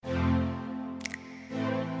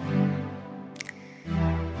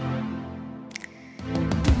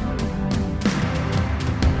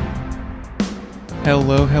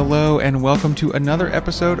Hello, hello, and welcome to another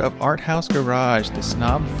episode of Art House Garage, the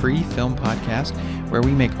snob-free film podcast where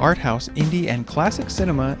we make art house, indie, and classic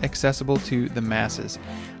cinema accessible to the masses.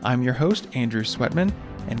 I'm your host, Andrew Sweatman,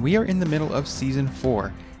 and we are in the middle of Season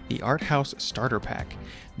 4, the Art House Starter Pack.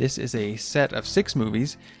 This is a set of 6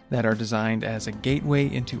 movies that are designed as a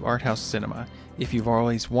gateway into art house cinema. If you've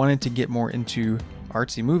always wanted to get more into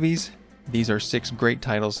artsy movies, these are 6 great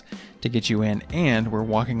titles to get you in, and we're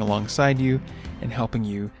walking alongside you and helping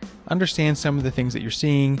you understand some of the things that you're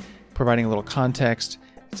seeing, providing a little context.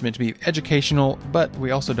 It's meant to be educational, but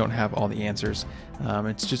we also don't have all the answers.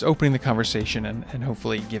 It's just opening the conversation and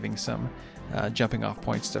hopefully giving some jumping off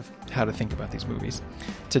points to how to think about these movies.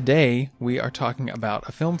 Today, we are talking about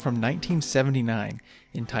a film from 1979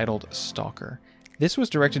 entitled Stalker. This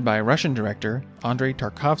was directed by a Russian director, Andrei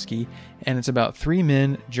Tarkovsky, and it's about 3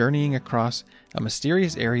 men journeying across a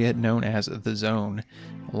mysterious area known as the Zone.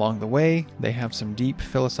 Along the way, they have some deep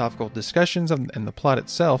philosophical discussions, and the plot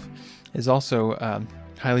itself is also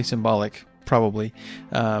highly symbolic, probably.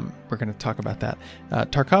 We're going to talk about that.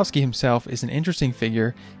 Tarkovsky himself is an interesting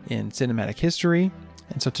figure in cinematic history,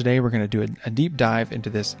 and so today we're going to do a deep dive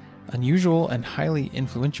into this unusual and highly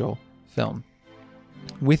influential film.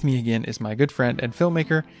 With me again is my good friend and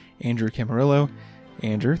filmmaker, Andrew Camarillo.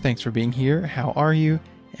 Andrew, thanks for being here. How are you?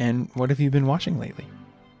 And what have you been watching lately?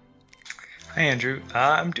 Hi, Andrew.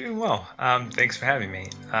 I'm doing well. Thanks for having me.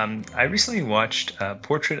 I recently watched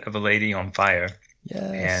Portrait of a Lady on Fire.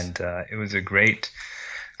 Yes. And it was a great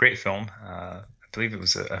film. I believe it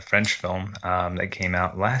was a French film that came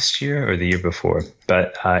out last year or the year before.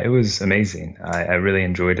 But it was amazing. I really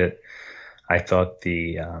enjoyed it. I thought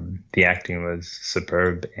the acting was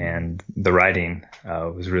superb and the writing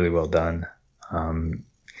was really well done.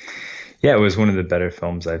 It was one of the better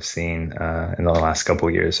films I've seen in the last couple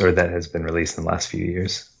of years, or that has been released in the last few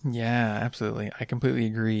years. Yeah, absolutely. I completely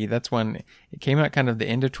agree. That's when it came out kind of the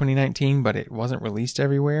end of 2019, but it wasn't released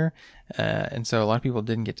everywhere. And so a lot of people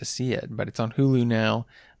didn't get to see it, but it's on Hulu now.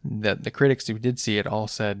 The critics who did see it all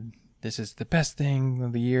said, this is the best thing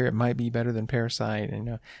of the year. It might be better than Parasite.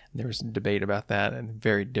 And, there was debate about that and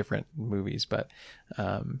very different movies. But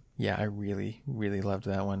I really, really loved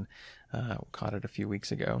that one. Caught it a few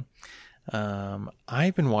weeks ago.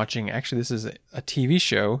 I've been watching, actually, this is a TV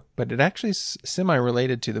show, but it actually is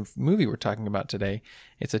semi-related to the movie we're talking about today.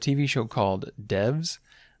 It's a TV show called Devs.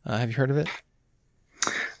 Have you heard of it?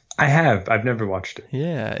 I have. I've never watched it.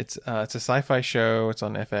 Yeah, it's a sci-fi show. It's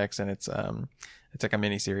on FX, and it's like a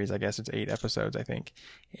mini series. I guess it's 8 episodes, I think,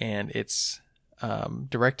 and it's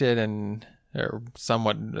directed or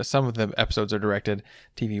somewhat. Some of the episodes are directed.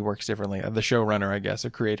 TV works differently. The showrunner, I guess,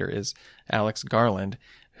 or creator, is Alex Garland,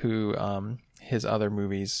 who his other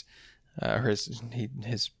movies, or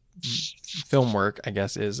his film work, I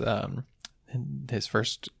guess, is his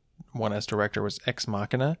first one as director was Ex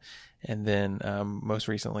Machina, and then most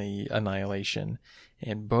recently Annihilation.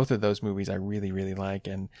 And both of those movies I really, really like.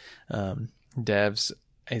 And Devs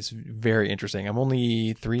is very interesting. I'm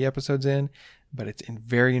only 3 episodes in, but it's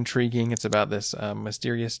very intriguing. It's about this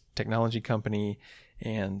mysterious technology company,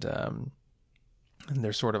 and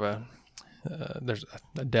there's sort of there's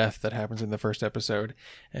a death that happens in the first episode,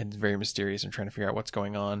 and it's very mysterious and trying to figure out what's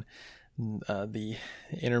going on. The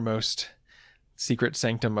innermost secret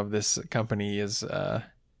sanctum of this company is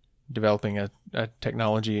developing a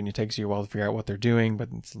technology, and it takes you a while to figure out what they're doing, but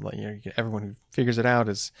it's like, everyone who figures it out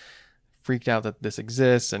is freaked out that this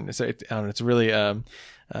exists. And so it's really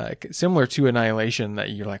similar to Annihilation,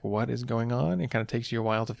 that you're like, what is going on? It kind of takes you a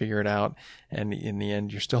while to figure it out, and in the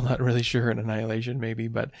end you're still not really sure in Annihilation maybe,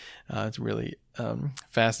 but it's really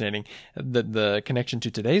fascinating. The connection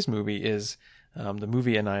to today's movie is the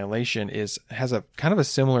movie Annihilation has a kind of a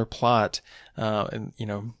similar plot, and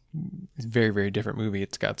it's a very, very different movie.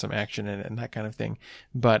 It's got some action in it and that kind of thing,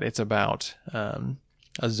 but it's about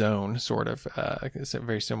a zone, sort of. It's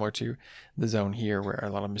very similar to the Zone here, where a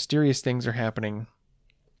lot of mysterious things are happening,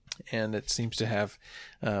 and it seems to have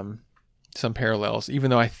some parallels,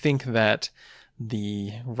 even though I think that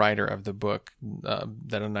the writer of the book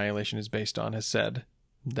that Annihilation is based on has said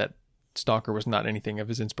that Stalker was not anything of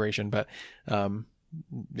his inspiration, but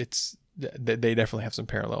they definitely have some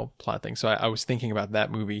parallel plot things. So I was thinking about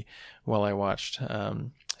that movie while I watched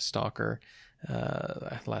Stalker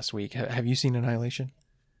last week. Have you seen Annihilation?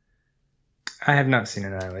 I have not seen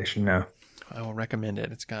Annihilation, no. I will recommend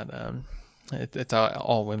it. It's got it's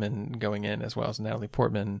all women going in, as well as Natalie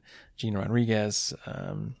Portman, Gina Rodriguez,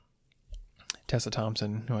 Tessa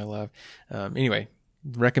Thompson, who I love. Anyway,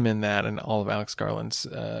 recommend that and all of Alex Garland's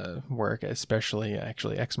work, especially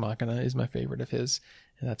actually Ex Machina is my favorite of his,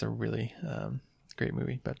 and that's a really great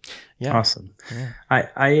movie. But yeah, Awesome. yeah.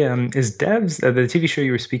 I is Devs the TV show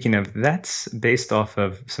you were speaking of? That's based off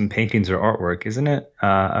of some paintings or artwork, isn't it?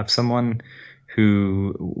 Of someone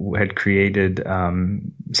who had created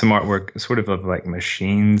some artwork, sort of like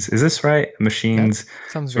machines. Is this right? That Machines,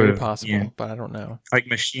 sounds sort very of, possible, but I don't know. like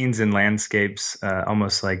machines in landscapes,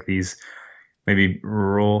 almost like these maybe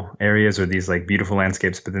rural areas or these like beautiful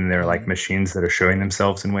landscapes, but then they're like machines that are showing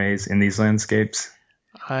themselves in ways in these landscapes.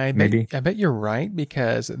 Maybe. I bet you're right,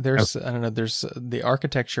 because Oh, there's, I don't know, there's the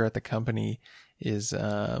architecture at the company is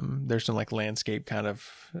there's some like landscape kind of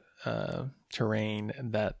terrain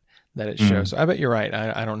that it shows. So I bet you're right.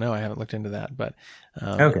 I don't know. I haven't looked into that, but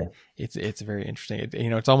okay. it's very interesting.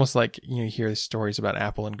 It's almost like, you hear stories about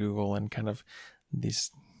Apple and Google and kind of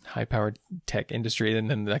these high powered tech industry, and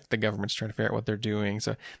then like the government's trying to figure out what they're doing.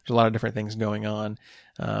 So there's a lot of different things going on,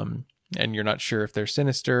 and you're not sure if they're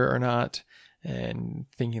sinister or not, and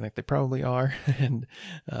thinking like they probably are. And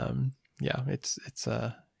yeah, it's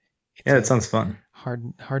Yeah, it sounds fun.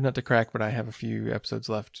 hard nut to crack. But I have a few episodes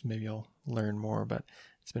left. Maybe I'll learn more. But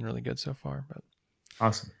it's been really good so far. But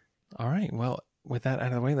Awesome. all right, well, with that out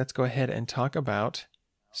of the way, let's go ahead and talk about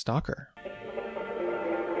Stalker.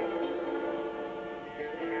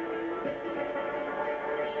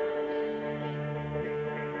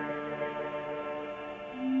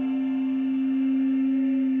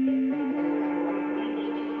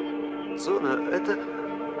 Зона — это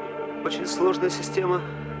очень сложная система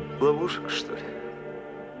ловушек, что ли.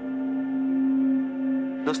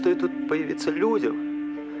 Но стоит тут появиться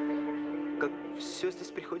людям, как все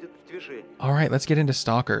здесь приходит в движение. All right, let's get into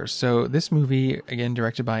Stalker. So this movie, again,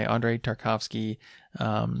 directed by Andrei Tarkovsky,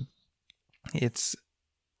 it's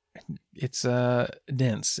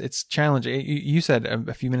dense. It's challenging. You said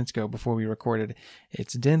a few minutes ago before we recorded,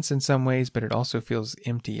 it's dense in some ways, but it also feels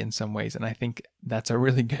empty in some ways. And I think that's a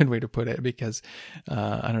really good way to put it, because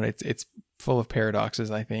I don't know, it's full of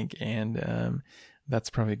paradoxes, I think, and that's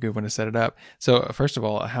probably a good one to set it up. So first of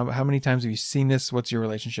all, how many times have you seen this? What's your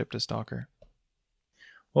relationship to Stalker?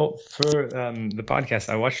 Well, for the podcast,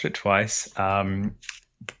 I watched it twice.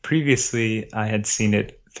 Previously, I had seen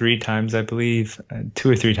it 3 times, I believe, 2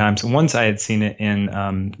 or 3 times. Once I had seen it in,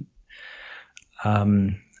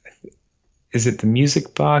 is it the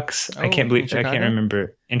Music Box? I can't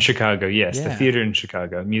remember. In Chicago, yes, Yeah. the theater in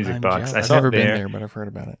Chicago, Music Box. I've I saw never it there. been there, but I've heard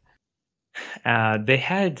about it.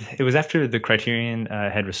 It was after the Criterion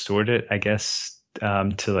had restored it, I guess,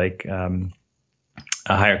 to like a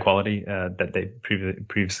higher quality that they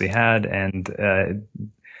previously had, and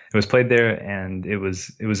it was played there, and it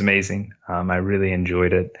was amazing. I really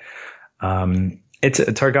enjoyed it.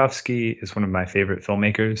 Tarkovsky is one of my favorite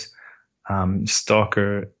filmmakers.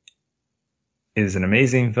 Stalker is an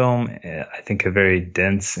amazing film. I think a very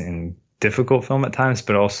dense and difficult film at times,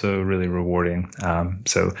 but also really rewarding.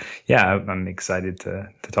 So yeah, I'm excited to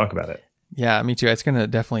talk about it. Yeah, me too. It's going to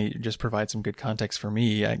definitely just provide some good context for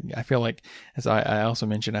me. I feel like, as I also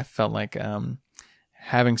mentioned, I felt like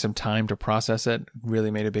having some time to process it really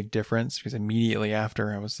made a big difference, because immediately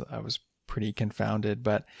after I was pretty confounded,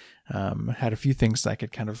 but had a few things I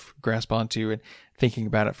could kind of grasp onto, and thinking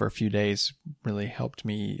about it for a few days really helped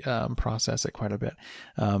me process it quite a bit.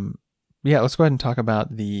 Yeah, let's go ahead and talk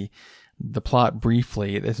about the plot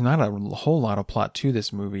briefly. There's not a whole lot of plot to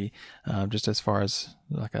this movie, just as far as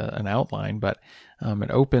like an outline, but it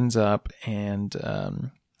opens up, and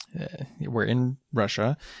we're in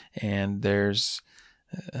Russia, and there's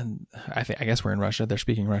I guess we're in Russia. They're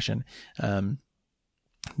speaking Russian.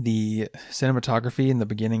 The cinematography in the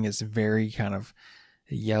beginning is very kind of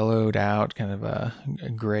yellowed out, kind of a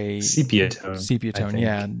gray sepia tone,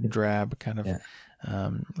 yeah, drab kind of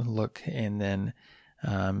look. And then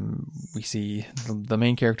we see the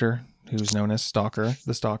main character, who's known as Stalker,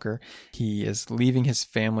 the Stalker. He is leaving his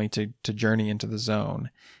family to journey into the zone,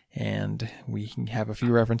 and we can have a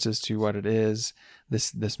few references to what it is.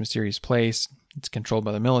 This mysterious place. It's controlled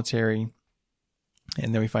by the military.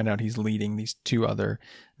 And then we find out he's leading these 2 other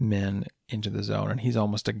men into the zone, and he's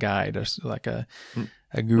almost a guide, or like a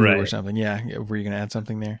guru, right, or something. Yeah. Were you going to add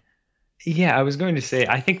something there? Yeah, I was going to say,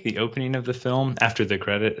 I think the opening of the film, after the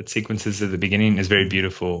credit sequences at the beginning, is very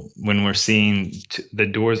beautiful. When we're seeing the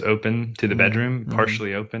doors open to the bedroom,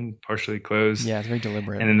 partially open, partially closed. Yeah, it's very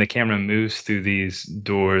deliberate. And then the camera moves through these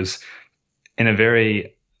doors in a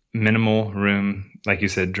very minimal room, like you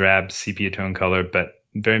said, drab sepia tone color, but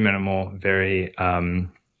very minimal, very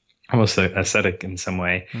almost aesthetic in some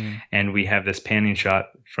way. And we have this panning shot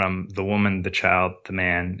from the woman, the child, the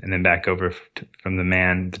man, and then back over from the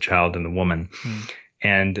man, the child, and the woman.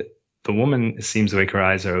 And the woman seems awake, her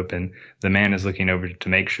eyes are open. The man is looking over to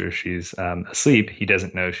make sure she's asleep. He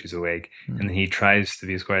doesn't know she's awake. And then he tries to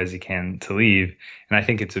be as quiet as he can to leave. And I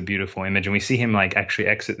think it's a beautiful image. And we see him like actually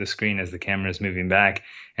exit the screen as the camera is moving back.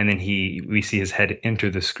 And then we see his head enter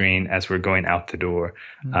the screen as we're going out the door,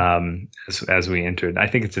 as we entered. I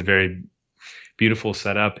think it's a very beautiful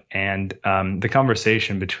setup. And the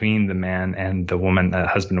conversation between the man and the woman,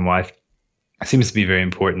 husband and wife, seems to be very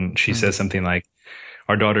important. She says something like,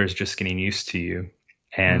 our daughter is just getting used to you,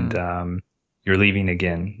 and you're leaving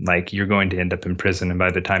again. Like, you're going to end up in prison, and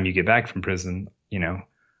by the time you get back from prison, you know,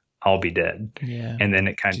 I'll be dead. Yeah. And then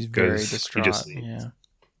it kind She's of goes. very distraught. He just,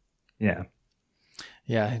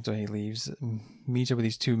 yeah. So he leaves, meets up with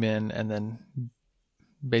these two men, and then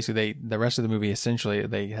basically the rest of the movie, essentially,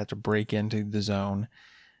 they have to break into the zone,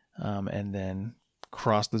 and then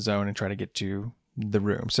cross the zone and try to get to the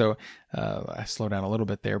room. So I slow down a little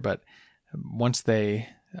bit there, but once they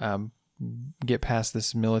get past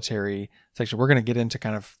this military section, we're going to get into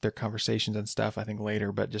kind of their conversations and stuff, I think,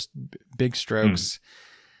 later, but just big strokes.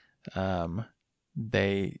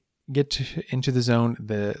 They get into the zone.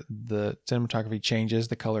 The cinematography changes,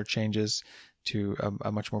 the color changes to a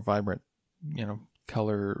much more vibrant, you know,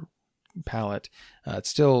 color palette. It's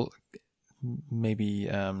still maybe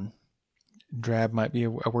drab might be a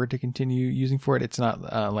word to continue using for it. It's not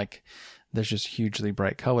like there's just hugely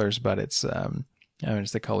bright colors, but it's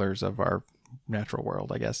it's the colors of our natural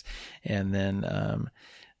world, I guess. And then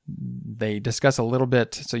they discuss a little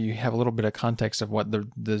bit, so you have a little bit of context of what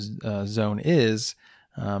the zone is.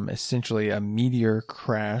 Essentially, a meteor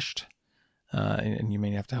crashed, and you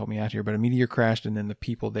may have to help me out here, but a meteor crashed, and then the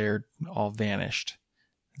people there all vanished.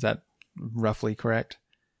 Is that roughly correct?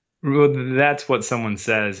 Well, that's what someone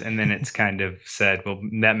says, and then it's kind of said, well,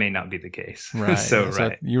 that may not be the case. Right. So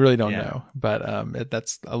you really don't know. But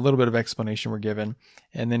that's a little bit of explanation we're given.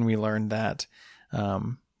 And then we learn that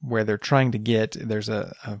where they're trying to get, there's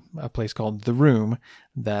a place called The Room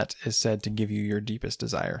that is said to give you your deepest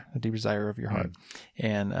desire, the deep desire of your heart.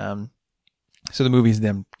 And so the movie is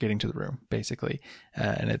them getting to the room, basically.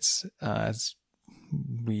 And it's, as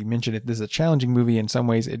we mentioned, this is a challenging movie. In some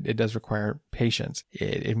ways, it does require patience.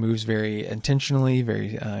 It moves very intentionally,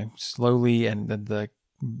 very slowly, and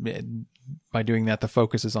by doing that, the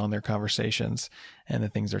focus is on their conversations and the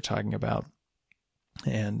things they're talking about.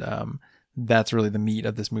 And that's really the meat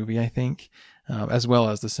of this movie, I think, as well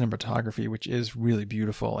as the cinematography, which is really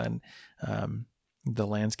beautiful, and the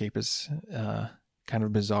landscape is kind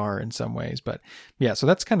of bizarre in some ways. But yeah, so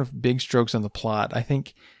that's kind of big strokes on the plot. I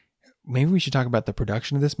think maybe we should talk about the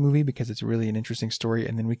production of this movie, because it's really an interesting story,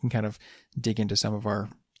 and then we can kind of dig into some of our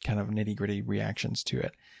kind of nitty-gritty reactions to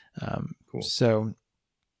it. Cool. So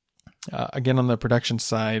again, on the production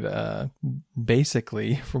side,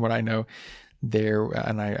 basically, from what I know,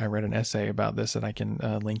 and I read an essay about this that I can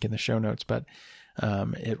link in the show notes, but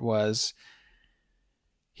he was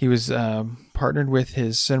partnered with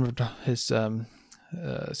his cinematographer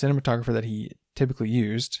that he typically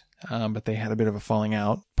used, but they had a bit of a falling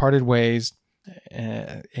out, parted ways,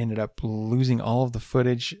 ended up losing all of the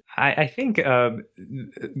footage. I think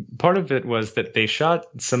part of it was that they shot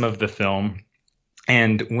some of the film,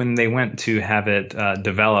 and when they went to have it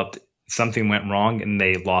developed, something went wrong and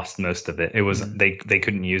they lost most of it. It was they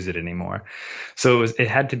couldn't use it anymore, so it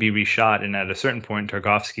had to be reshot. And at a certain point,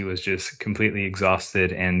 Tarkovsky was just completely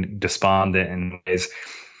exhausted and despondent in ways.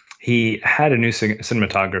 He had a new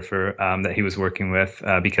cinematographer that he was working with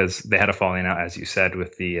because they had a falling out, as you said,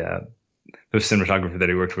 with the cinematographer that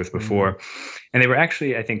he worked with before. And they were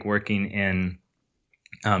actually, I think, working in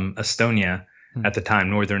Estonia at the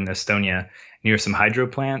time, northern Estonia, near some hydro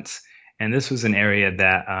plants. And this was an area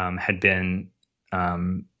that had been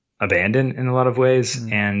abandoned in a lot of ways.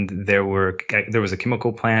 And there was a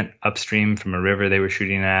chemical plant upstream from a river they were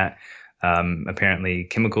shooting at. Apparently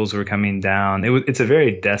chemicals were coming down. It's a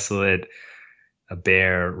very desolate,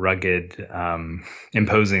 bare, rugged,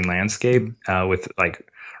 imposing landscape with like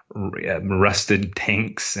rusted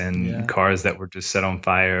tanks and cars that were just set on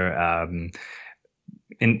fire,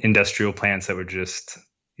 industrial plants that were just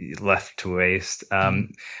left to waste.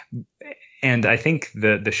 And I think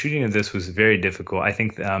the shooting of this was very difficult. I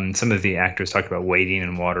think some of the actors talked about wading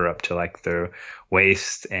in water up to like their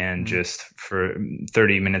waist, and just for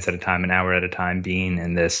 30 minutes at a time, an hour at a time, being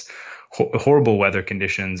in this horrible weather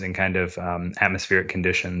conditions and kind of atmospheric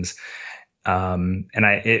conditions. And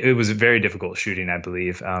it was a very difficult shooting, I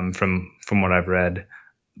believe, from what I've read.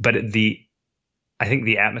 But I think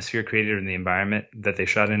the atmosphere created in the environment that they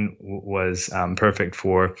shot in was perfect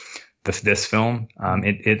for this film.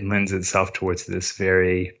 It lends itself towards this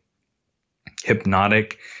very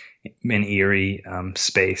hypnotic and eerie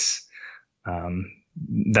space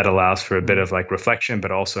that allows for a bit of like reflection,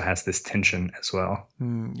 but also has this tension as well.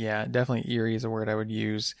 Yeah, definitely eerie is a word I would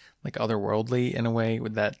use, like otherworldly in a way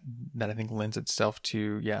with that I think lends itself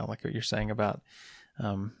to, yeah, like what you're saying about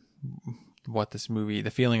what this movie,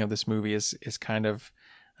 the feeling of this movie is kind of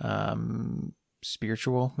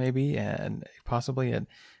spiritual maybe, and possibly, and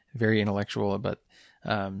very intellectual, but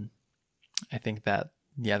I think that,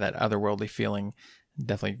 yeah, that otherworldly feeling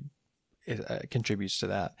definitely contributes to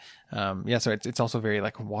that. So it's also very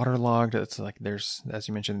like waterlogged. It's like there's, as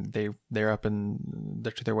you mentioned, they're up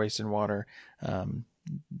they're to their waist in water.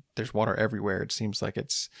 There's water everywhere. It seems like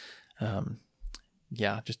it's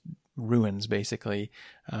just ruins basically.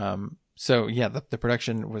 The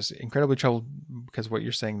production was incredibly troubled because what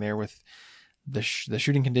you're saying there with the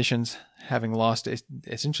shooting conditions, having lost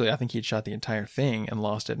essentially, I think he'd shot the entire thing and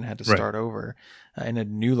lost it and had to start over in a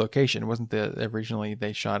new location. It wasn't originally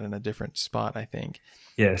they shot in a different spot, I think.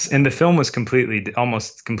 Yes, and the film was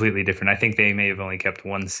almost completely different. I think they may have only kept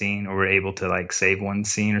one scene, or were able to like save one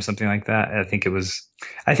scene or something like that. I think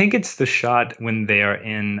it's the shot when they are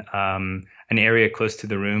in an area close to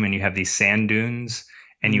the room, and you have these sand dunes,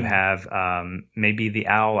 and you have maybe the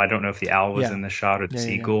owl. I don't know if the owl was in the shot or the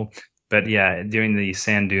seagull. But yeah, during the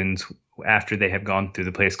sand dunes, after they have gone through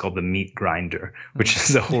the place called the Meat Grinder, which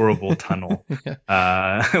is a horrible tunnel,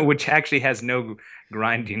 which actually has no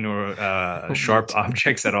grinding or sharp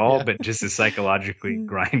objects at all, but just is psychologically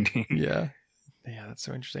grinding. Yeah, that's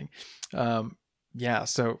so interesting. So,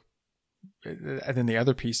 and then the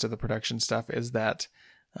other piece to the production stuff is that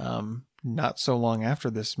not so long after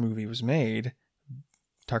this movie was made,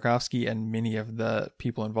 Tarkovsky and many of the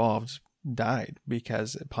people involved died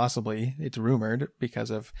because possibly, it's rumored,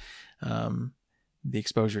 because of the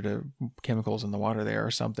exposure to chemicals in the water there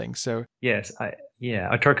or something. So yes,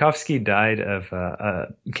 Tarkovsky died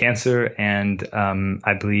of cancer, and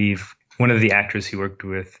I believe one of the actors he worked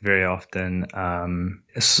with very often,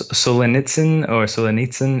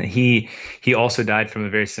 Solzhenitsyn, he also died from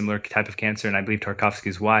a very similar type of cancer, and I believe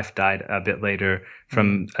Tarkovsky's wife died a bit later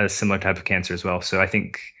from a similar type of cancer as well. So I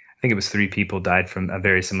think it was 3 people died from a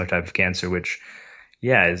very similar type of cancer, which,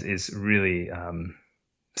 is really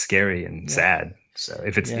scary and sad. So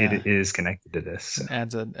if it is connected to this, it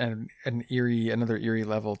adds another eerie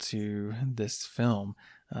level to this film,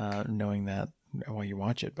 knowing that while you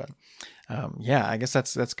watch it. But I guess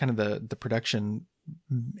that's kind of the production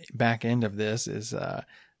back end of this is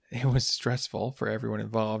it was stressful for everyone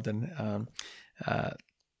involved, and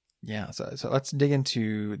so let's dig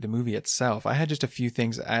into the movie itself. I had just a few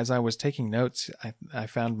things as I was taking notes. I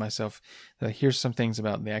found myself here's some things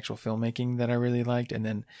about the actual filmmaking that I really liked, and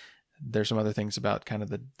then there's some other things about kind of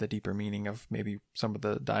the deeper meaning of maybe some of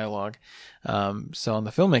the dialogue. So on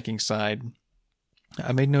the filmmaking side,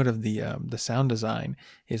 I made note of the sound design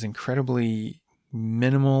is incredibly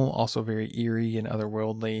minimal, also very eerie and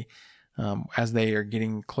otherworldly. As they are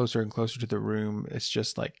getting closer and closer to the room, it's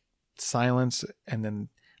just like silence, and then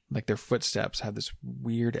like their footsteps have this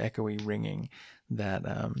weird echoey ringing that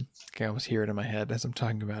I almost hear it in my head as I'm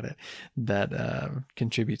talking about it, that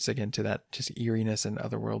contributes again to that just eeriness and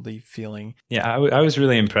otherworldly feeling. Yeah, I was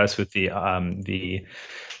really impressed with the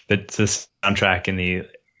soundtrack and the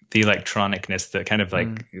electronicness, the kind of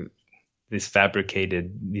like these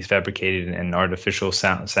fabricated and artificial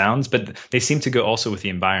sounds, but they seem to go also with the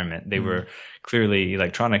environment. They were clearly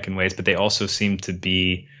electronic in ways, but they also seem to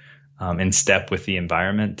be in step with the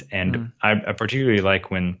environment. And I particularly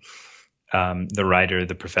like when the writer,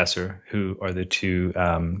 the professor, who are the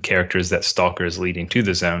 2 characters that Stalker is leading to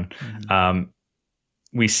the zone,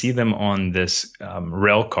 we see them on this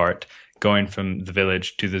rail cart going from the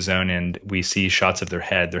village to the zone, and we see shots of their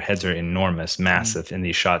head. Their heads are enormous, massive in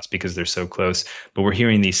these shots because they're so close. But we're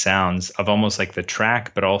hearing these sounds of almost like the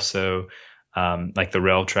track, but also like the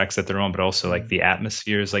rail tracks that they're on, but also like the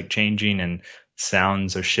atmosphere is like changing and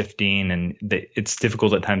sounds are shifting, and it's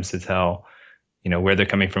difficult at times to tell, where they're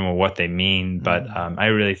coming from or what they mean. But I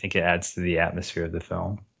really think it adds to the atmosphere of the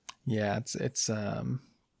film. Yeah, it's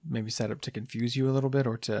maybe set up to confuse you a little bit,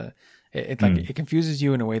 or to it confuses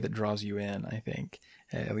you in a way that draws you in. I think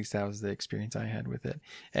at least that was the experience I had with it,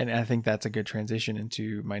 and I think that's a good transition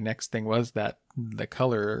into my next thing, was that the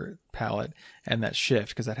color palette and that shift,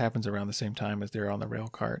 because that happens around the same time as they're on the rail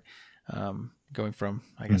cart. Going from,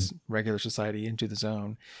 I guess, regular society into the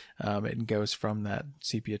zone. It goes from that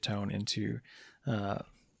sepia tone into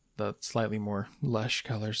the slightly more lush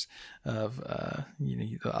colors of,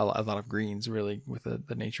 a lot of greens really with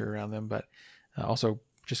the nature around them, but also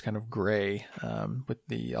just kind of gray with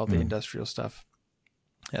all the industrial stuff.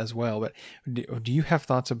 as well. But do you have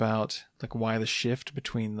thoughts about like why the shift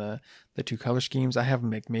between the two color schemes? I have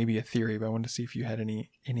maybe a theory, but I wanted to see if you had any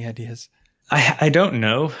ideas. I don't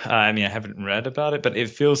know. I mean, I haven't read about it, but it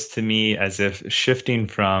feels to me as if shifting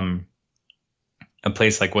from a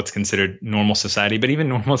place like what's considered normal society, but even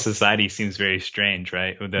normal society seems very strange,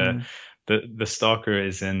 right? The stalker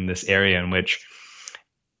is in this area in which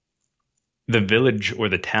the village or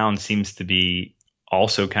the town seems to be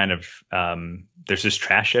also kind of there's just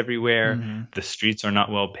trash everywhere. Mm-hmm. The streets are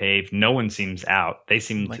not well paved. No one seems out. They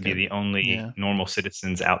seem Like to be the only yeah. normal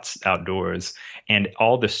citizens outdoors. And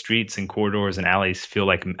all the streets and corridors and alleys feel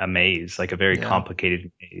like a maze, like a very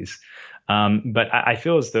complicated maze. But I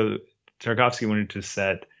feel as though Tarkovsky wanted to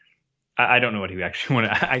set, I don't know what he actually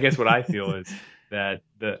wanted. I guess what I feel is that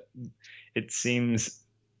it seems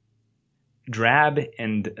drab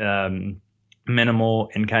and minimal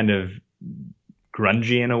and kind of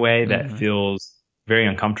grungy in a way that feels very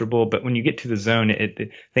uncomfortable. But when you get to the zone,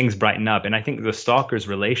 things brighten up. And I think the stalker's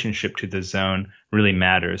relationship to the zone really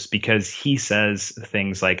matters because he says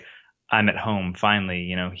things like, I'm at home,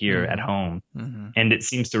 finally, here at home. Mm-hmm. And it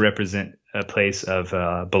seems to represent a place of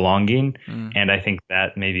belonging. Mm. And I think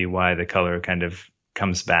that may be why the color kind of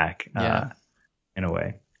comes back in a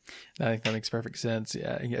way. I think that makes perfect sense.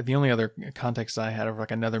 Yeah. The only other context I had of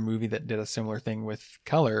like another movie that did a similar thing with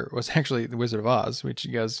color was actually The Wizard of Oz,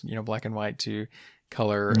 which goes, black and white to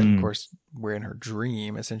color. And of course we're in her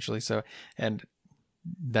dream essentially. So, and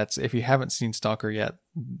that's, if you haven't seen Stalker yet,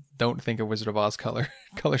 don't think of Wizard of Oz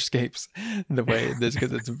colorscapes the way this,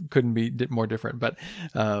 because it couldn't be more different. But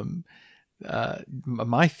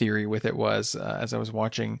my theory with it was, as I was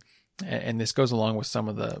watching, and this goes along with some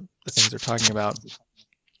of the things they're talking about,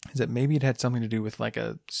 is that maybe it had something to do with like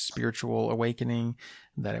a spiritual awakening,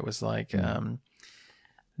 that it was like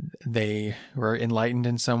they were enlightened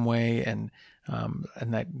in some way, and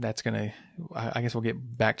that's gonna, I guess we'll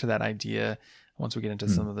get back to that idea once we get into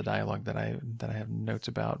some of the dialogue that I have notes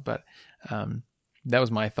about. But that was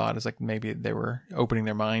my thought, is like maybe they were opening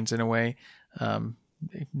their minds in a way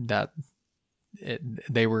that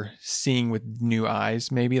they were seeing with new eyes,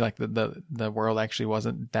 maybe like the world actually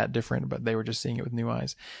wasn't that different, but they were just seeing it with new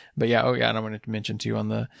eyes. But and I wanted to mention too, on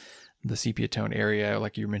the sepia tone area,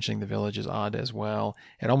 like you were mentioning, the village is odd as well.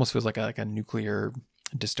 It almost feels like a nuclear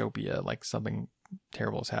dystopia, like something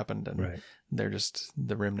terrible has happened and they're just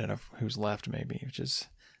the remnant of who's left, maybe, which is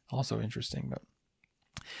also interesting. But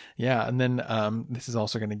and then this is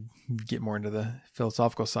also going to get more into the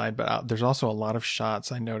philosophical side, but there's also a lot of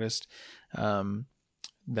shots I noticed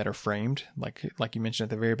that are framed, like you mentioned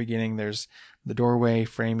at the very beginning. There's the doorway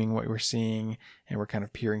framing what we're seeing, and we're kind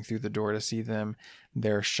of peering through the door to see them.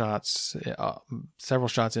 There are shots, several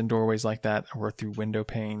shots in doorways like that, or through window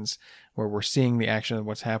panes, where we're seeing the action of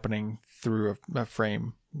what's happening through a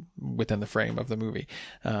frame within the frame of the movie,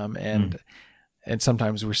 and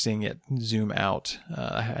sometimes we're seeing it zoom out.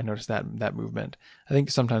 I noticed that movement. I think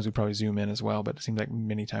sometimes we probably zoom in as well, but it seems like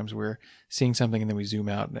many times we're seeing something and then we zoom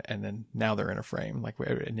out, and then now they're in a frame. Like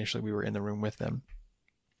initially we were in the room with them.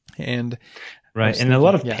 And and a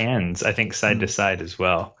lot of pans, I think, side to side as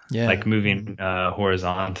well. Yeah. Like moving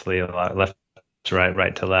horizontally a lot, left to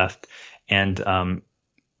right to left. And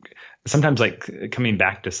sometimes like coming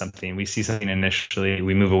back to something, we see something initially,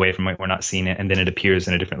 we move away from it, we're not seeing it, and then it appears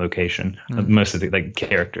in a different location. Most of the like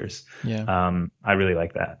characters. I really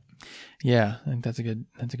like that. Yeah, I think that's a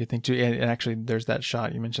good thing too. And actually, there's that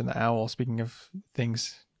shot you mentioned, the owl. Speaking of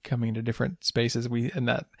things coming into different spaces,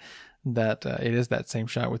 that it is that same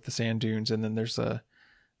shot with the sand dunes, and then there's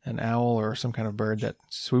an owl or some kind of bird that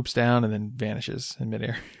swoops down and then vanishes in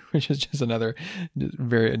midair, which is just another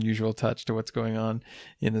very unusual touch to what's going on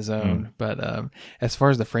in the zone. But as far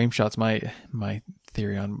as the frame shots, my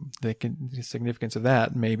theory on the significance of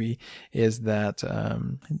that maybe is that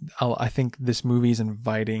I think this movie is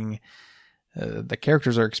inviting, the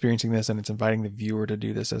characters are experiencing this, and it's inviting the viewer to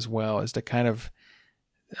do this as well, is to kind of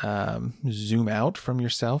zoom out from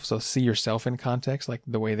yourself. So see yourself in context, like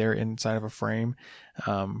the way they're inside of a frame.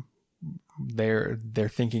 They're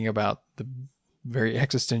thinking about the very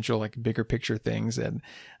existential, like bigger picture things, and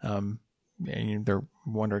they're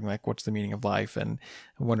wondering like, what's the meaning of life, and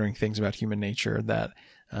wondering things about human nature that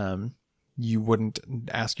you wouldn't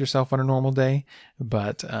ask yourself on a normal day.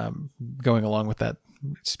 But going along with that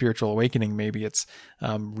spiritual awakening, maybe it's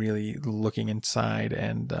really looking inside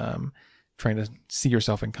and trying to see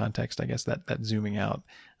yourself in context. I guess that zooming out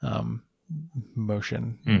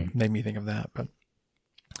motion made me think of that. But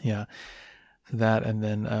that, and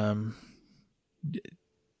then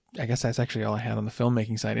I guess that's actually all I had on the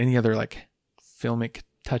filmmaking side. Any other like filmic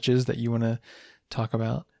touches that you want to talk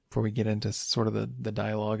about before we get into sort of the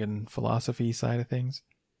dialogue and philosophy side of things?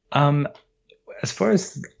 As far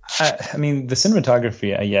as, I mean, the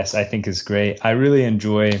cinematography, yes, I think is great. I really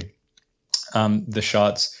enjoy the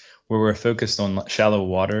shots where we're focused on shallow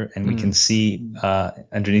water and we can see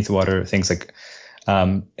underneath the water things like,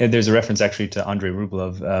 there's a reference actually to Andrei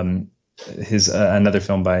Rublev, his another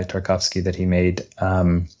film by Tarkovsky that he made,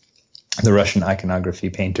 the Russian iconography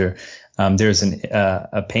painter. There's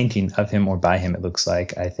a painting of him or by him, it looks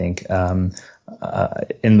like, I think,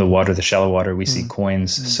 in the water, the shallow water, we see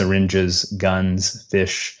coins, syringes, guns,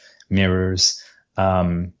 fish, mirrors.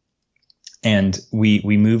 And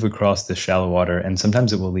we move across the shallow water, and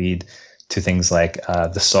sometimes it will lead to things like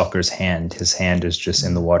the stalker's hand. His hand is just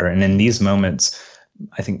in the water. And in these moments,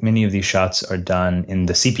 I think many of these shots are done in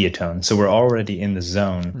the sepia tone. So we're already in the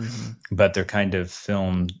zone, but they're kind of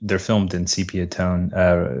filmed in sepia tone,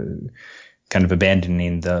 kind of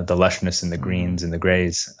abandoning the lushness and the greens and the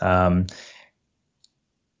grays. I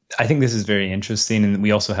think this is very interesting. And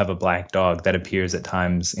we also have a black dog that appears at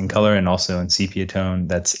times in color and also in sepia tone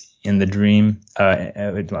that's in the dream.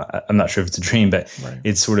 I'm not sure if it's a dream, but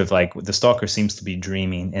it's sort of like the stalker seems to be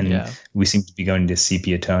dreaming, and we seem to be going to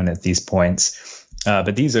sepia tone at these points.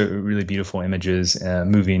 But these are really beautiful images,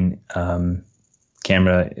 moving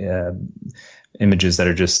camera images that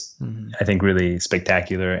are just, I think, really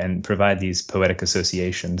spectacular and provide these poetic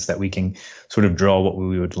associations that we can sort of draw what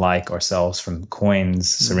we would like ourselves from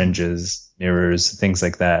coins, syringes, mirrors, things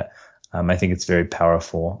like that. I think it's very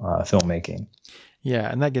powerful filmmaking.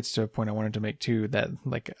 Yeah, and that gets to a point I wanted to make too, that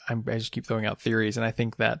like I just keep throwing out theories, and I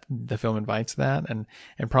think that the film invites that, and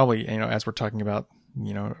probably, as we're talking about,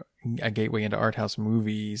 a gateway into art house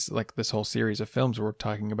movies, like this whole series of films we're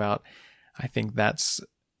talking about, I think that's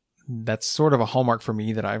sort of a hallmark for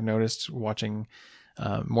me that I've noticed watching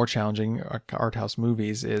more challenging art house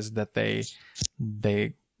movies, is that they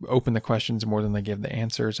open the questions more than they give the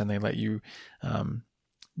answers, and they let you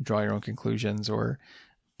draw your own conclusions or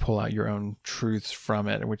pull out your own truths from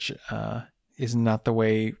it, which is not the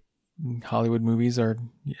way Hollywood movies are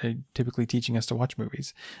typically teaching us to watch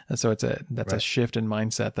movies. And so that's a shift in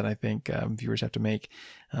mindset that I think viewers have to make,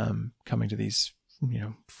 coming to these,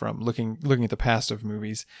 from looking at the past of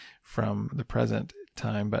movies from the present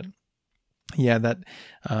time. But yeah, that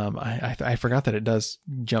I forgot that it does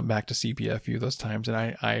jump back to sepia a few of those times, and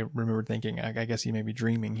I remember thinking, I guess he may be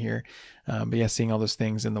dreaming here. But yeah, seeing all those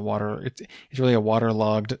things in the water, it's really a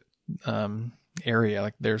waterlogged area.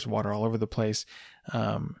 Like there's water all over the place.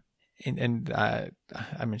 And I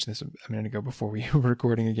mentioned this a minute ago before we were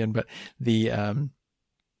recording again, but the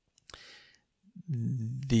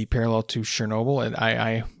parallel to Chernobyl, and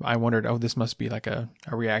I wondered, this must be like a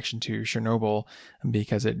reaction to Chernobyl,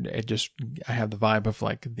 because it just, I have the vibe of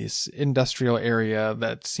like this industrial area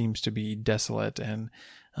that seems to be desolate and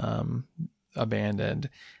abandoned,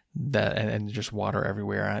 that and just water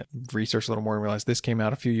everywhere. I researched a little more and realized this came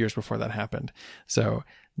out a few years before that happened. So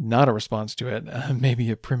not a response to it, maybe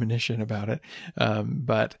a premonition about it,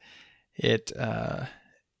 but it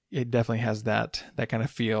definitely has that kind of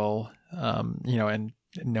feel, and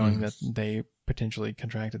knowing that they potentially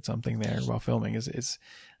contracted something there while filming is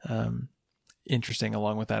interesting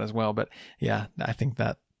along with that as well. But yeah, I think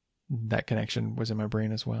that connection was in my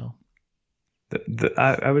brain as well.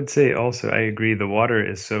 I would say also, I agree, the water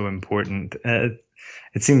is so important.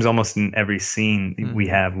 It seems almost in every scene we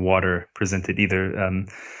have water presented, either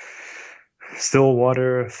still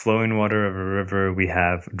water, flowing water of a river. We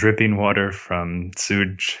have dripping water from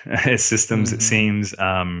sewage systems, it seems.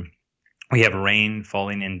 We have rain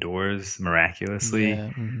falling indoors miraculously.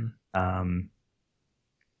 Yeah.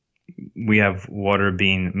 We have water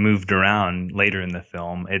being moved around later in the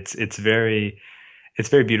film. It's very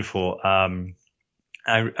beautiful.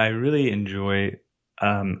 I really enjoy,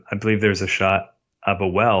 I believe there's a shot of a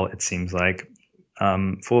well, it seems like,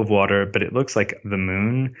 full of water, but it looks like the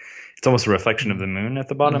moon. It's almost a reflection of the moon at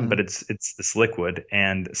the bottom, but it's this liquid,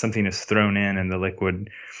 and something is thrown in, and the liquid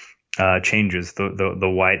changes.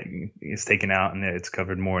 The white is taken out, and it's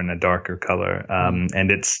covered more in a darker color.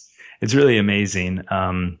 And it's really amazing.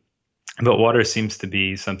 But water seems to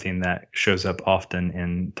be something that shows up often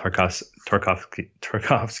in Tarkovsky's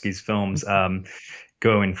films.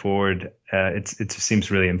 Going forward, it seems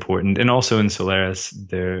really important. And also in Solaris,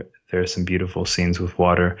 there are some beautiful scenes with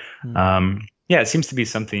water. It seems to be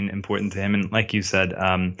something important to him. And like you said,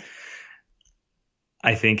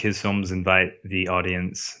 I think his films invite the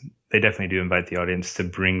audience. They definitely do invite the audience to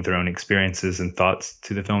bring their own experiences and thoughts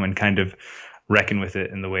to the film and kind of reckon with it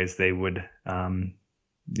in the ways they would, from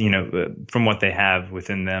what they have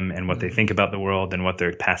within them and what they think about the world and what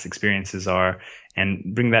their past experiences are,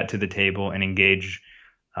 and bring that to the table and engage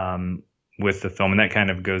with the film, and that kind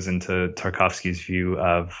of goes into Tarkovsky's view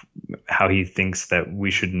of how he thinks that we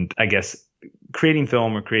shouldn't, I guess, creating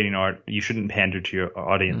film or creating art, you shouldn't pander to your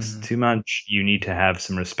audience too much. You need to have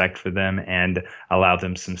some respect for them and allow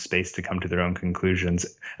them some space to come to their own conclusions.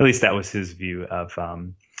 At least that was his view of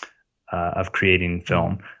creating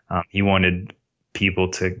film. He wanted people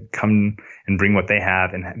to come and bring what they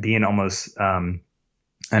have and be in almost an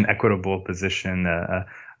equitable position,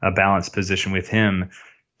 a balanced position with him,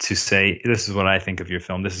 to say, this is what I think of your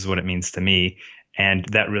film. This is what it means to me. And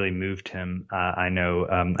that really moved him. I know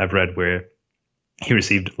I've read where he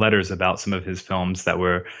received letters about some of his films that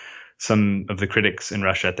were, some of the critics in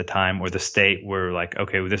Russia at the time or the state were like,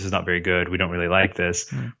 okay, well, this is not very good. We don't really like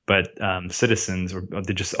this. But citizens or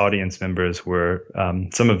just audience members were,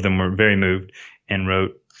 some of them were very moved and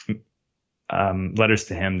wrote letters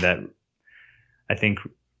to him that I think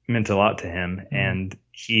meant a lot to him. And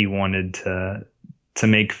he wanted to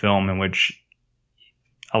make film in which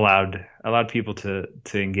allowed people to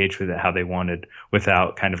engage with it how they wanted,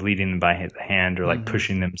 without kind of leading them by the hand or like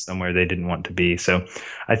pushing them somewhere they didn't want to be. So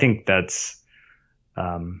I think that's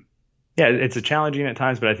it's a challenging at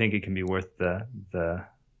times, but I think it can be worth the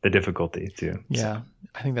difficulty too. Yeah,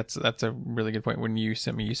 I think that's a really good point. When you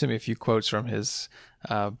sent me a few quotes from his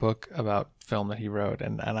book about film that he wrote,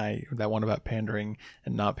 and I, that one about pandering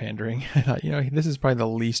and not pandering, I thought, this is probably the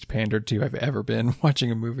least pandered to I've ever been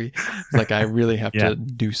watching a movie. It's like I really have to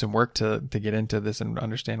do some work to get into this and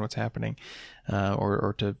understand what's happening,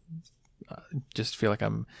 or to just feel like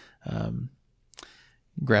I'm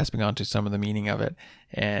grasping onto some of the meaning of it.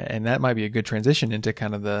 And that might be a good transition into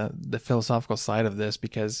kind of the philosophical side of this,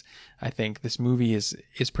 because I think this movie is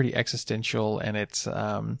pretty existential, and it's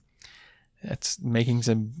making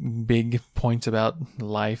some big points about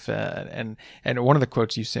life. And one of the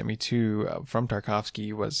quotes you sent me to from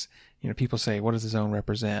Tarkovsky was, people say, what does the zone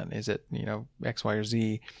represent? Is it, X, Y, or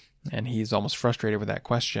Z? And he's almost frustrated with that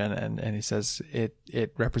question. And he says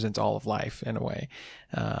it represents all of life in a way.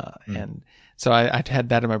 And so I had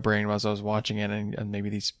that in my brain as I was watching it, and maybe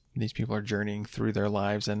these people are journeying through their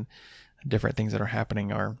lives, and different things that are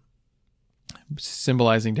happening are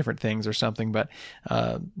symbolizing different things or something. But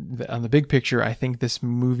on the big picture, I think this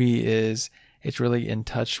movie it's really in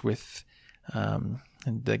touch with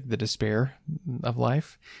the despair of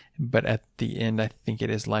life. But at the end, I think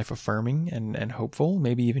it is life affirming and hopeful,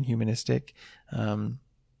 maybe even humanistic. And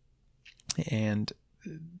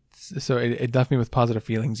so it left me with positive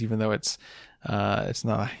feelings, even though it's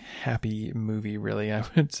not a happy movie, really, I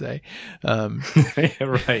would say.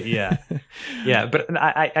 Right. Yeah. Yeah. But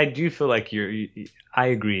I do feel like I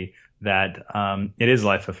agree that it is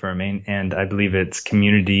life affirming, and I believe it's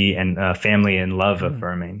community and family and love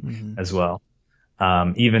affirming as well.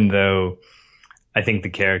 Even though I think the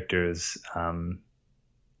characters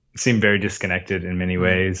seem very disconnected in many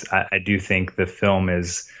ways, I do think the film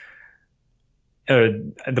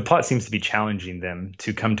the plot seems to be challenging them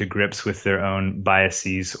to come to grips with their own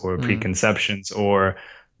biases or preconceptions, or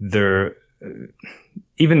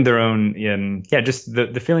even their own, just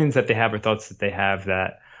the feelings that they have or thoughts that they have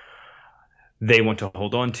that they want to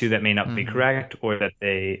hold on to that may not be correct, or that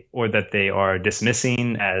they are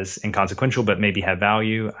dismissing as inconsequential but maybe have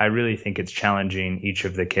value. I really think it's challenging each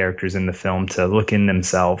of the characters in the film to look in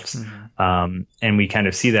themselves. And we kind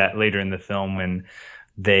of see that later in the film when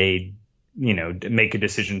they make a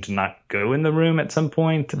decision to not go in the room at some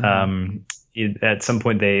point. At some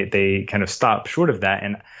point they kind of stop short of that,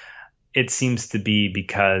 and it seems to be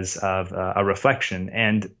because of a reflection.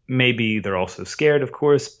 And maybe they're also scared, of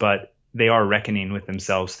course, but they are reckoning with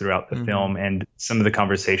themselves throughout the film, and some of the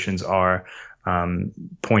conversations are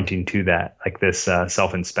pointing to that, like this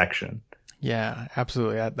self-inspection. Yeah,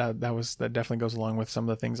 absolutely. That definitely goes along with some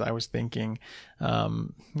of the things I was thinking.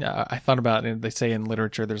 I thought about it. They say in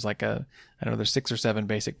literature, there's like there's 6 or 7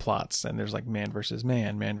 basic plots, and there's like man versus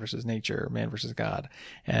man, man versus nature, man versus God.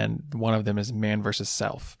 And one of them is man versus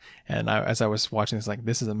self. And as I was watching this, like,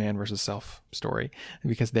 this is a man versus self story,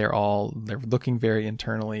 because they're looking very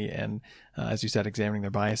internally, and as you said, examining their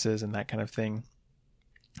biases and that kind of thing.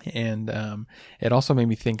 And it also made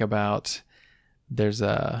me think about,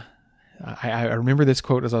 I remember this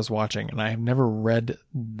quote as I was watching, and I have never read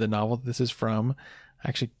the novel this is from. I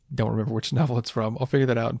actually don't remember which novel it's from. I'll figure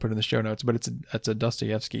that out and put it in the show notes, but it's a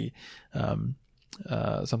Dostoevsky,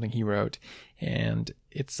 something he wrote. And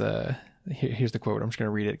it's here's the quote. I'm just going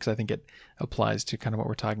to read it because I think it applies to kind of what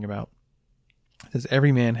we're talking about. It says,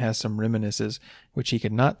 "Every man has some reminiscences which he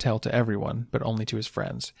could not tell to everyone, but only to his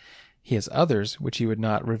friends. He has others which he would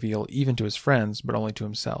not reveal even to his friends, but only to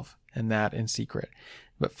himself, and that in secret.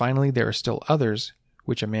 But finally, there are still others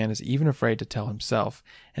which a man is even afraid to tell himself,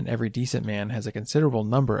 and every decent man has a considerable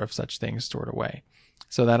number of such things stored away.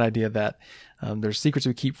 So that idea that there's secrets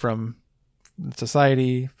we keep from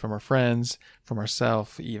society, from our friends, from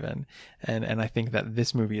ourselves even. And I think that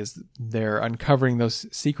this movie is, they're uncovering those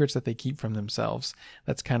secrets that they keep from themselves.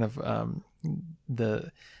 That's kind of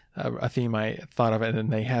a theme I thought of it.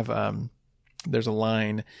 And they have, there's a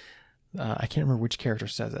line, I can't remember which character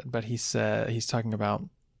says it, but he's talking about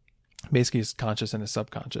basically his conscious and his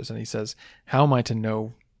subconscious. And he says, how am I to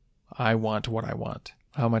know I want what I want?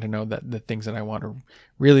 How am I to know that the things that I want are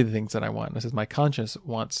really the things that I want? And it says, my conscience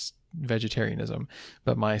wants vegetarianism,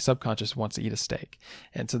 but my subconscious wants to eat a steak.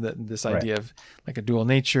 And so that this idea of like a dual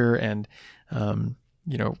nature and,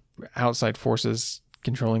 outside forces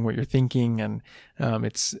controlling what you're thinking. And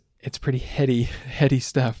it's pretty heady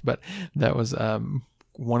stuff, but that was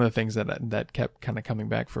one of the things that kept kind of coming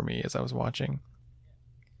back for me as I was watching.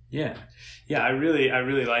 Yeah. I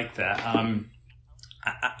really like that.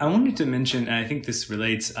 I wanted to mention, and I think this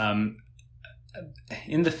relates,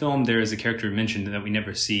 in the film, there is a character mentioned that we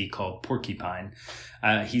never see called Porcupine.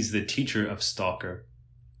 He's the teacher of Stalker.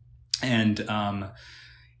 And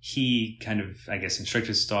he kind of, I guess,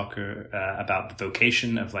 instructed Stalker about the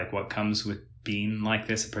vocation of like what comes with being like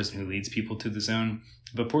this, a person who leads people to the zone.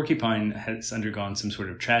 But Porcupine has undergone some sort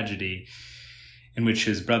of tragedy in which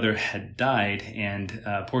his brother had died, and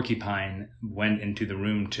Porcupine went into the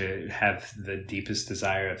room to have the deepest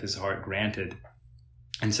desire of his heart granted.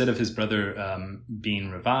 Instead of his brother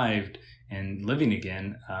being revived and living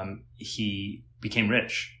again, he became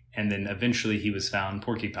rich. And then eventually he was found,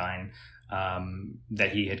 Porcupine,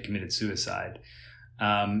 that he had committed suicide.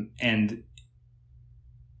 And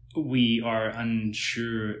we are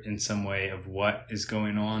unsure in some way of what is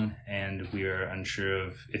going on, and we are unsure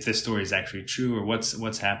of if this story is actually true or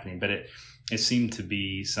what's happening. But it seemed to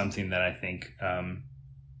be something that I think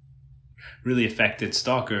really affected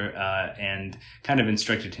Stalker and kind of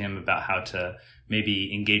instructed him about how to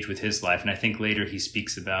maybe engage with his life. And I think later he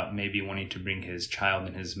speaks about maybe wanting to bring his child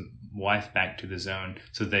and his wife back to the zone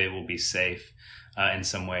so they will be safe in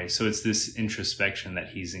some way. So it's this introspection that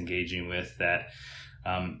he's engaging with that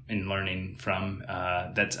and learning from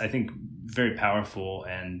that's, I think, very powerful.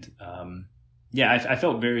 And I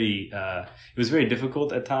felt it was very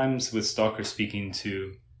difficult at times with Stalker speaking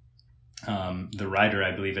to the writer,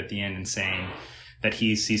 I believe, at the end, and saying that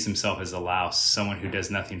he sees himself as a louse, someone who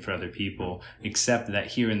does nothing for other people, except that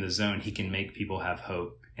here in the zone, he can make people have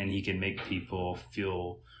hope and he can make people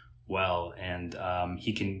feel well. And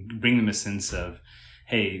he can bring them a sense of,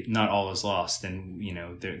 hey, not all is lost. And,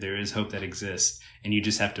 there is hope that exists and you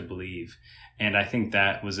just have to believe. And I think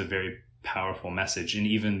that was a very powerful message. And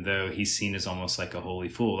even though he's seen as almost like a holy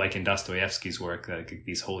fool, like in Dostoevsky's work, like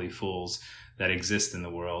these holy fools that exist in the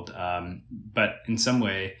world. But in some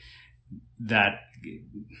way that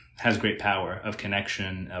has great power of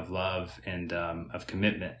connection, of love, and of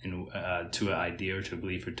commitment to an idea or to a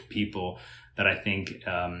belief or to people that I think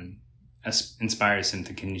inspires him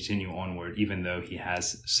to continue onward, even though he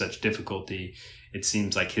has such difficulty. It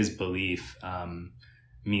seems like his belief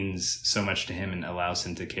means so much to him and allows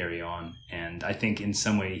him to carry on. And I think in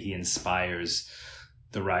some way he inspires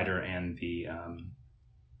the writer and the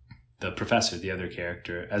professor, the other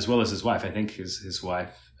character, as well as his wife. I think his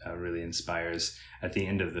wife really inspires at the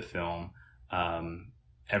end of the film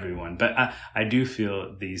everyone. But I do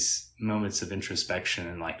feel these moments of introspection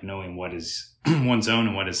and like knowing what is one's own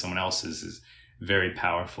and what is someone else's is very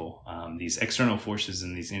powerful. These external forces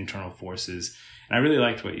and these internal forces. And I really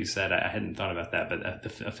liked what you said. I hadn't thought about that, but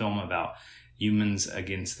a film about humans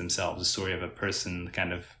against themselves, a story of a person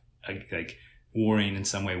kind of like warring in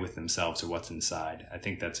some way with themselves or what's inside. I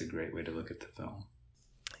think that's a great way to look at the film.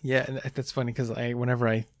 Yeah, and that's funny because whenever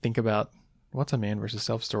I think about what's a man versus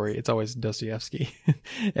self story, it's always Dostoevsky.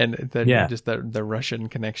 And just the Russian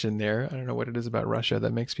connection there. I don't know what it is about Russia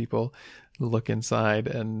that makes people look inside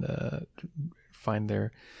and find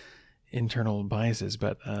their internal biases,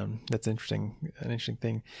 but that's an interesting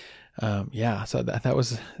thing. So that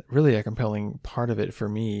was really a compelling part of it for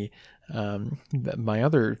me. My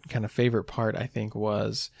other kind of favorite part, I think,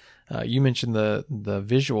 was you mentioned the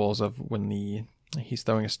visuals of when he's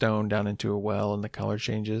throwing a stone down into a well and the color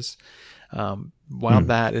changes. While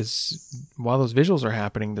those visuals are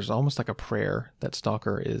happening, there's almost like a prayer that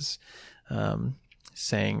Stalker is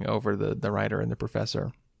saying over the writer and the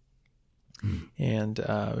professor. And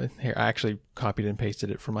here I actually copied and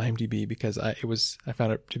pasted it from IMDb because I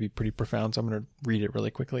found it to be pretty profound. So I'm going to read it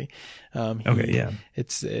really quickly.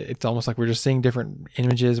 It's almost like we're just seeing different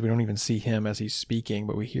images. We don't even see him as he's speaking,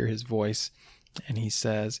 but we hear his voice. And he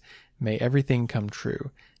says, "May everything come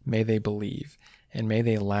true. May they believe. and may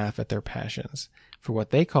they laugh at their passions. For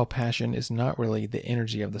what they call passion is not really the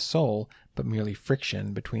energy of the soul, but merely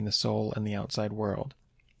friction between the soul and the outside world.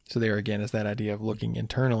 So there again is that idea of looking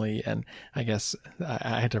internally, and I guess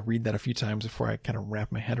I had to read that a few times before I kind of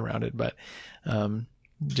wrap my head around it, but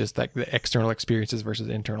just like the external experiences versus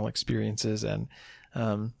internal experiences, and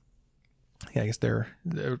I guess their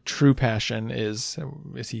true passion is,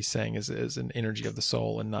 as he's saying, is an energy of the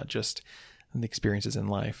soul and not just the experiences in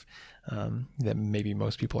life that maybe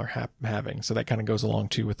most people are having. So that kind of goes along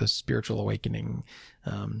too with the spiritual awakening,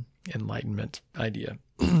 enlightenment idea.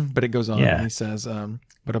 But it goes on and he says,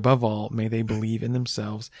 but above all, may they believe in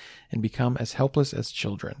themselves and become as helpless as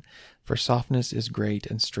children. For softness is great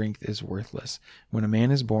and strength is worthless. When a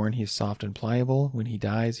man is born, he is soft and pliable. When he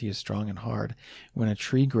dies, he is strong and hard. When a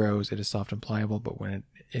tree grows, it is soft and pliable, but when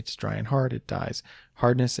it's dry and hard, it dies.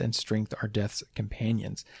 Hardness and strength are death's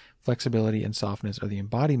companions. Flexibility and softness are the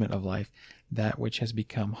embodiment of life. That which has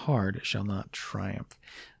become hard shall not triumph.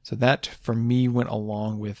 So that, for me, went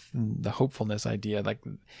along with the hopefulness idea. Like,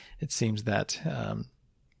 it seems that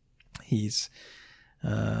he's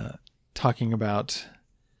talking about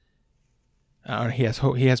he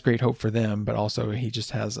has great hope for them, but also he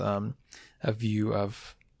just has a view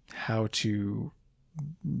of how to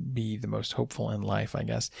be the most hopeful in life, I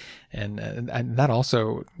guess. And that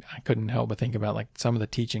also, I couldn't help but think about like some of the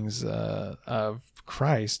teachings of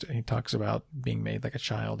Christ. He talks about being made like a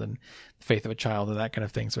child and the faith of a child and that kind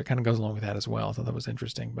of thing. So it kind of goes along with that as well. I thought that was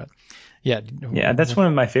interesting. But yeah, that's one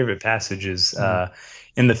of my favorite passages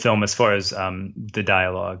in the film, as far as the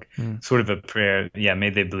dialogue. Sort of a prayer. Yeah,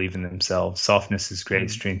 may they believe in themselves. Softness is great,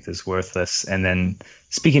 strength is worthless. And then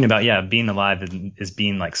speaking about being alive is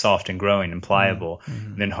being like soft and growing and pliable.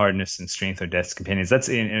 And then hardness and strength are death's companions. I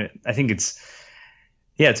think it's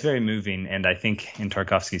very moving, and I think in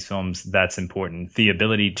Tarkovsky's films that's important. The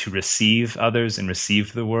ability to receive others and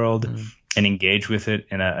receive the world and engage with it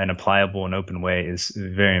in a pliable and open way is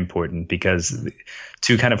very important, because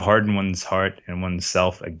to kind of harden one's heart and one's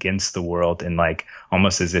self against the world, and like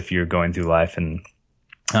almost as if you're going through life and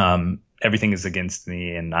everything is against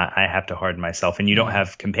me and I have to harden myself, and you don't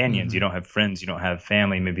have companions, you don't have friends, you don't have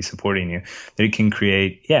family maybe supporting you, that it can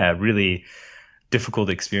create really difficult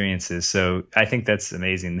experiences. So I think that's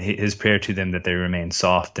amazing. His prayer to them that they remain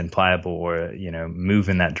soft and pliable, or move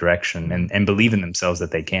in that direction and believe in themselves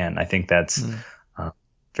that they can. I think that's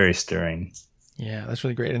very stirring. Yeah, that's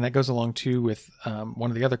really great. And that goes along too with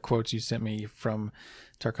one of the other quotes you sent me from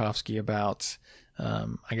Tarkovsky about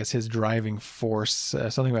I guess his driving force,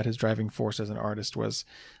 something about his driving force as an artist was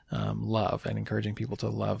love, and encouraging people to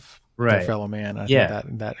love their fellow man. I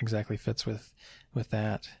think that exactly fits with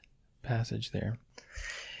that passage there.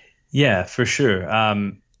 Yeah, for sure.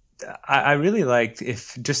 I really liked,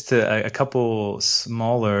 if just a couple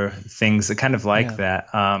smaller things that kind of like that.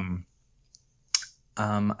 I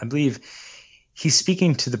believe he's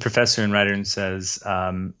speaking to the professor and writer and says,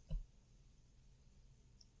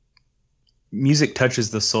 music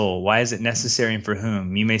touches the soul. Why is it necessary, and for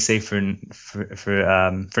whom? You may say for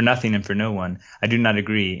nothing and for no one. I do not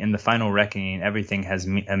agree. In the final reckoning, everything has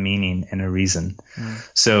a meaning and a reason.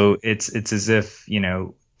 So it's as if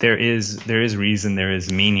there is reason, there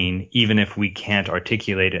is meaning, even if we can't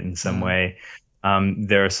articulate it in some way.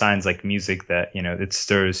 There are signs like music that it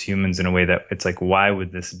stirs humans in a way that it's like, why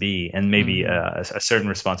would this be? And maybe a certain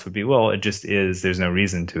response would be, well, it just is. There's no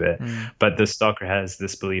reason to it. But the stalker has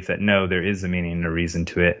this belief that no, there is a meaning and a reason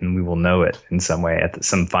to it, and we will know it in some way at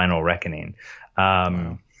some final reckoning,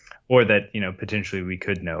 or that potentially we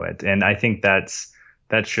could know it. And I think that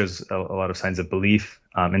shows a lot of signs of belief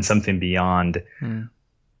in something beyond.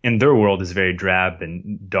 And their world is very drab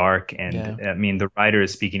and dark. And I mean, the writer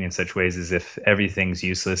is speaking in such ways as if everything's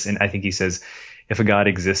useless. And I think he says, if a God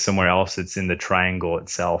exists somewhere else, it's in the triangle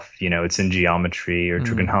itself. It's in geometry or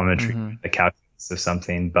trigonometry, the calculus of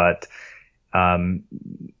something. But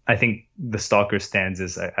I think the stalker stands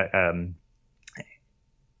as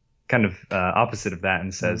kind of opposite of that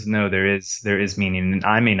and says, no, there is meaning, and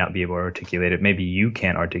I may not be able to articulate it. Maybe you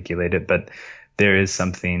can't articulate it, but there is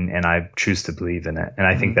something, and I choose to believe in it. And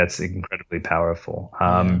I think that's incredibly powerful.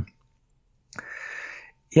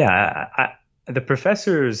 The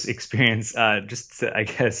professor's experience,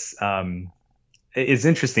 is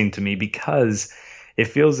interesting to me, because it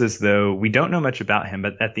feels as though we don't know much about him,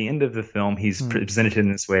 but at the end of the film, he's presented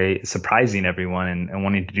in this way, surprising everyone and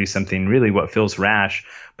wanting to do something really what feels rash,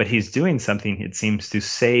 but he's doing something, it seems, to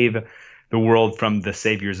save the world from the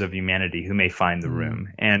saviors of humanity who may find the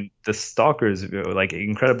room. And the stalker is like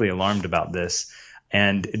incredibly alarmed about this,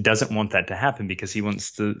 and doesn't want that to happen, because he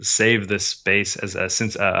wants to save this space as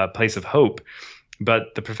a place of hope.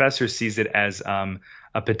 but the professor sees it as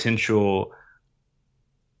a potential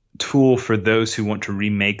tool for those who want to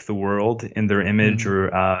remake the world in their image,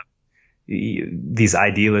 or these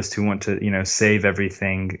idealists who want to, save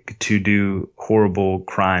everything, to do horrible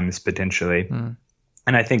crimes potentially.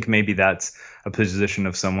 And I think maybe that's a position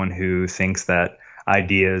of someone who thinks that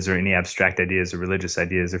ideas, or any abstract ideas or religious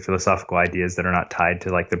ideas or philosophical ideas that are not tied to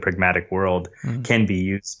like the pragmatic world, can be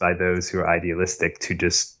used by those who are idealistic to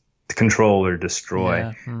just control or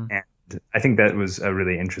destroy. And I think that was a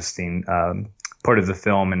really interesting part of the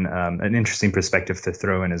film, and an interesting perspective to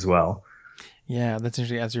throw in as well. Yeah, that's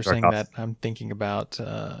interesting. As you're saying that, I'm thinking about,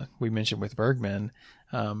 we mentioned with Bergman,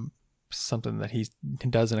 something that he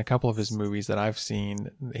does in a couple of his movies that I've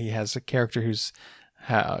seen. He has a character who's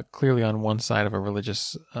clearly on one side of a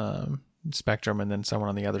religious spectrum, and then someone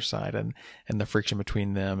on the other side, and the friction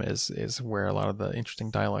between them is where a lot of the interesting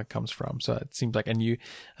dialogue comes from. So it seems like, and you,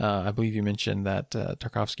 I believe you mentioned that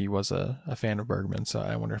Tarkovsky was a fan of Bergman, so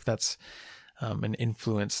I wonder if that's an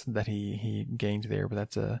influence that he gained there, but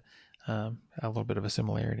that's a little bit of a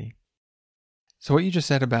similarity. So what you just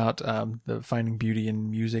said about the finding beauty in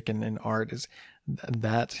music and in art is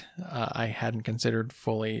that I hadn't considered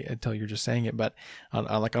fully until you're just saying it. But on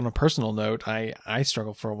a personal note, I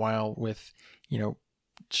struggled for a while with,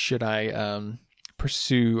 should I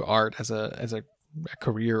pursue art as a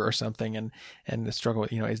career or something, and the struggle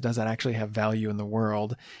with, does that actually have value in the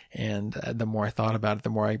world? And the more I thought about it, the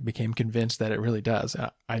more I became convinced that it really does.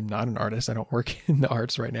 I'm not an artist. I don't work in the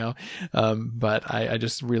arts right now. But I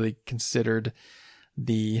just really considered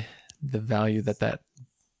the value that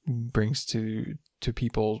brings to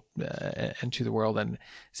people and to the world, and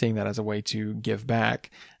seeing that as a way to give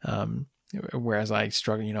back. Whereas I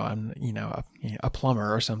struggle, I'm, a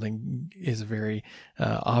plumber or something is very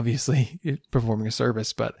obviously performing a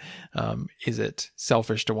service, but is it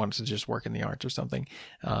selfish to want to just work in the arts or something?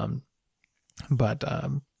 But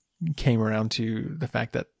came around to the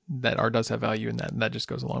fact that art does have value, and that just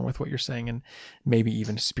goes along with what you're saying, and maybe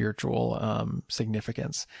even spiritual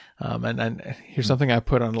significance. And here's something I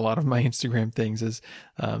put on a lot of my Instagram things is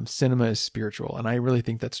cinema is spiritual, and I really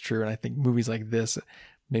think that's true. And I think movies like this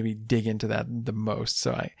maybe dig into that the most.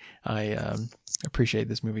 So I appreciate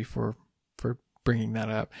this movie for bringing that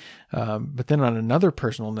up. But then on another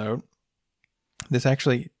personal note, this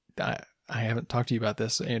actually, I haven't talked to you about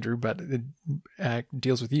this, Andrew, but it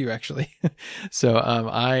deals with you actually. So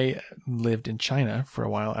I lived in China for a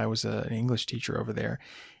while. I was an English teacher over there,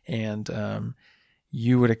 and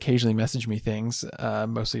you would occasionally message me things,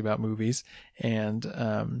 mostly about movies.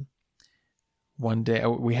 And one day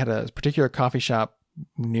we had a particular coffee shop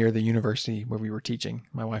near the university where we were teaching,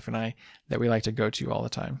 my wife and I, that we like to go to all the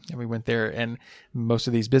time. And we went there, and most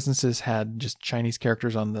of these businesses had just Chinese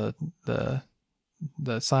characters on the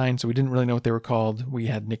sign, so we didn't really know what they were called. We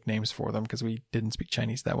had nicknames for them because we didn't speak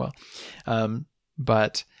Chinese that well.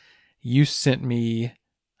 But you sent me,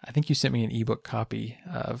 I think you sent me an ebook copy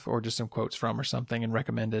of, or just some quotes from or something, and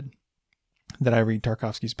recommended that I read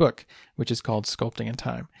Tarkovsky's book, which is called Sculpting in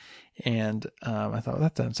Time. And I thought,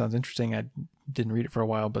 that sounds interesting. I didn't read it for a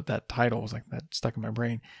while, but that title was like, that stuck in my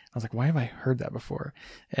brain. I was like, why have I heard that before?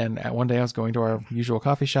 And one day I was going to our usual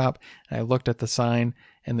coffee shop, and I looked at the sign,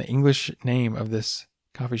 and the English name of this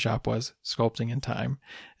coffee shop was Sculpting in Time.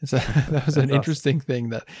 And so that was an interesting thing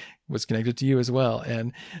that was connected to you as well.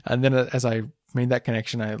 And then as I made that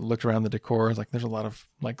connection, I looked around the decor. I was like, there's a lot of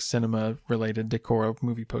like cinema related decor of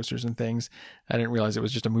movie posters and things. I didn't realize it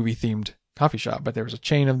was just a movie themed coffee shop, but there was a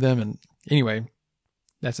chain of them. And anyway,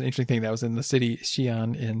 that's an interesting thing. That was in the city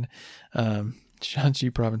Xi'an in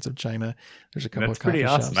Shanxi province of China. There's a couple of coffee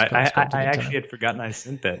shops. That's pretty awesome. I actually had forgotten I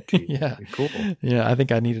sent that to you. Yeah. Cool. Yeah. I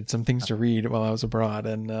think I needed some things to read while I was abroad,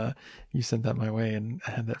 and you sent that my way, and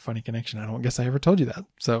I had that funny connection. I don't guess I ever told you that.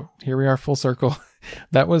 So here we are, full circle.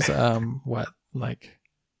 That was like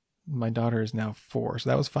my daughter is now 4. So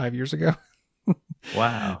that was 5 years ago.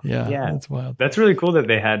 Wow. Yeah. That's wild. That's really cool that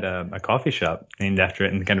they had a coffee shop named after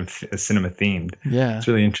it and kind of cinema themed. Yeah. It's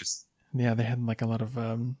really interesting. Yeah. They had like a lot of,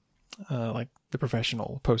 like The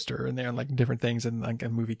Professional poster in there, and like different things, and like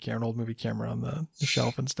an old movie camera on the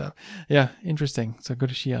shelf and stuff. Yeah. Interesting. So go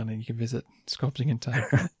to Xi'an and you can visit Sculpting in Time.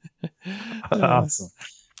 Awesome.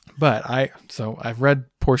 But I've read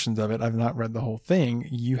portions of it. I've not read the whole thing.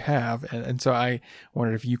 You have. And so I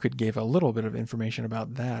wondered if you could give a little bit of information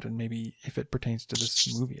about that, and maybe if it pertains to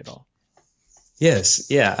this movie at all. Yes.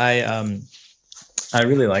 Yeah. I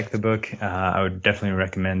really like the book. I would definitely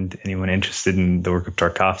recommend anyone interested in the work of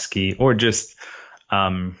Tarkovsky, or just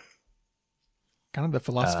kind of the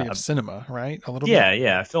philosophy of cinema, right? A little Yeah, bit.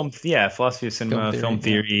 yeah, philosophy of cinema, film Yeah.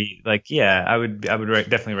 theory. Like, yeah, I would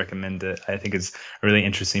definitely recommend it. I think it's a really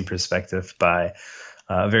interesting perspective by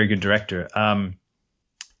a very good director.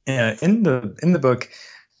 In the book,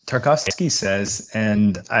 Tarkovsky says,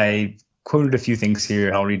 and I quoted a few things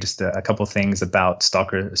here. I'll read just a couple things about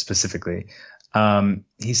Stalker specifically.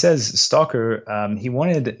 He says Stalker, he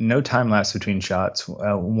wanted no time lapse between shots,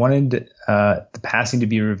 wanted the passing to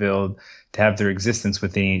be revealed, to have their existence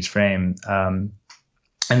within each frame.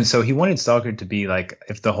 And so he wanted Stalker to be like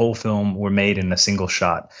if the whole film were made in a single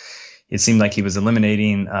shot. It seemed like he was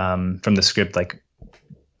eliminating from the script like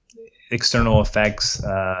external effects.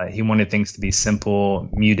 He wanted things to be simple,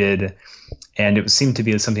 muted, and it seemed to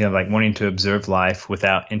be something of like wanting to observe life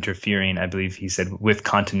without interfering, I believe he said, with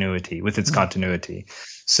continuity, with its continuity.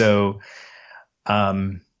 So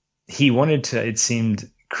he wanted to, it seemed,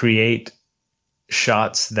 create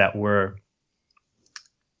shots that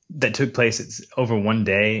took place over one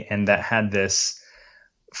day and that had this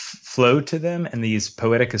flow to them and these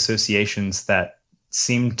poetic associations that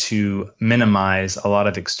seem to minimize a lot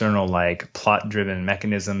of external like plot driven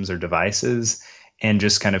mechanisms or devices and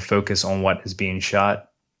just kind of focus on what is being shot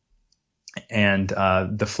and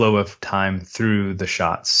the flow of time through the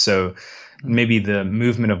shots. So maybe the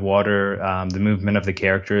movement of water, the movement of the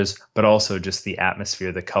characters, but also just the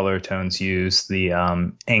atmosphere, the color tones used, the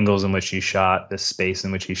angles in which he shot, the space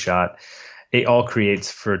in which he shot. It all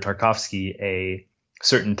creates for Tarkovsky a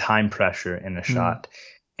certain time pressure in a shot.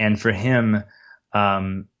 And for him,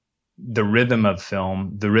 the rhythm of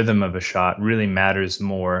film, the rhythm of a shot really matters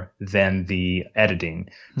more than the editing.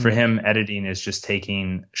 For him, editing is just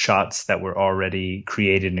taking shots that were already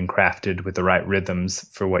created and crafted with the right rhythms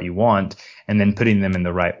for what you want and then putting them in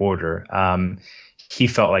the right order. He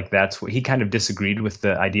felt like that's what he kind of disagreed with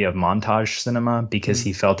the idea of montage cinema because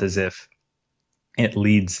he felt as if it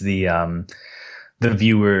leads the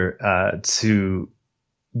viewer to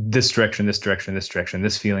this direction, this direction, this direction,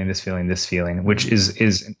 this feeling, this feeling, this feeling, which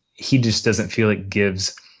is he just doesn't feel it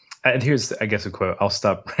gives. Here's, I guess, a quote. I'll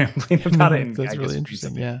stop rambling about it. That's really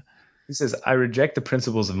interesting. Yeah. He says, I reject the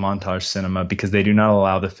principles of montage cinema because they do not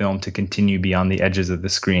allow the film to continue beyond the edges of the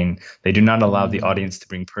screen. They do not allow the audience to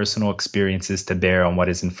bring personal experiences to bear on what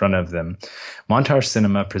is in front of them. Montage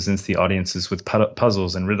cinema presents the audiences with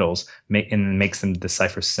puzzles and riddles and makes them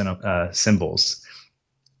decipher symbols.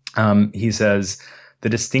 He says, the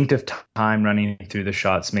distinctive time running through the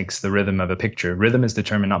shots makes the rhythm of a picture. Rhythm is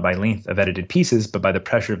determined not by length of edited pieces, but by the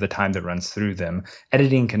pressure of the time that runs through them.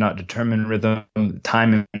 Editing cannot determine rhythm.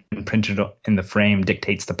 Time imprinted in the frame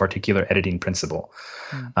dictates the particular editing principle.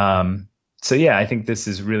 So yeah, I think this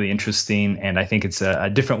is really interesting, and I think it's a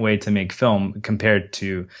different way to make film compared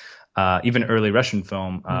to even early Russian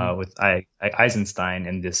film with Eisenstein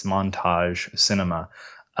and this montage cinema.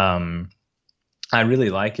 I really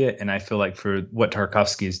like it, and I feel like for what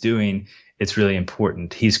Tarkovsky is doing, it's really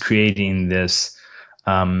important. He's creating this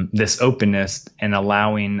openness and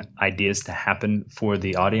allowing ideas to happen for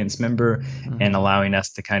the audience member and allowing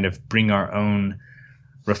us to kind of bring our own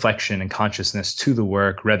reflection and consciousness to the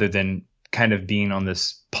work rather than kind of being on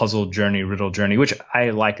this puzzle journey, riddle journey, which I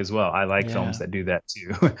like as well. I like films that do that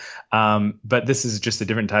too. But this is just a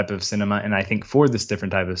different type of cinema, and I think for this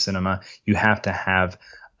different type of cinema, you have to have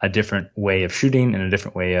a different way of shooting and a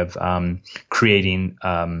different way of creating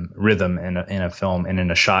rhythm in a film and in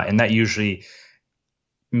a shot. And that usually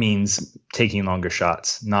means taking longer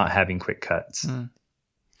shots, not having quick cuts.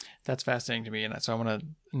 That's fascinating to me. And so I want to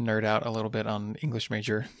nerd out a little bit on English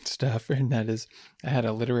major stuff. And that is, I had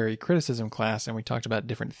a literary criticism class and we talked about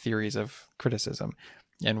different theories of criticism.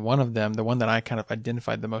 And one of them, the one that I kind of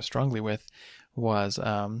identified the most strongly with, was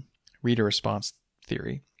reader response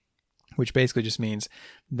theory, which basically just means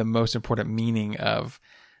the most important meaning of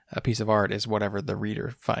a piece of art is whatever the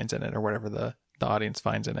reader finds in it or whatever the audience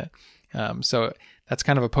finds in it. So that's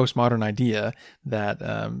kind of a postmodern idea that,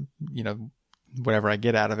 whatever I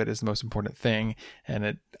get out of it is the most important thing. And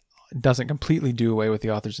it doesn't completely do away with the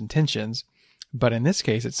author's intentions. But in this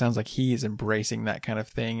case, it sounds like he is embracing that kind of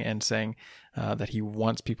thing and saying that he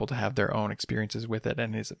wants people to have their own experiences with it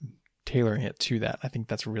and is tailoring it to that. I think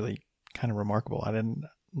that's really kind of remarkable. I didn't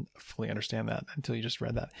fully understand that until you just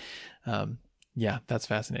read that. Yeah, that's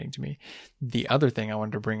fascinating to me. The other thing I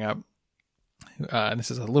wanted to bring up, and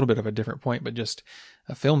this is a little bit of a different point, but just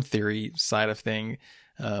a film theory side of thing.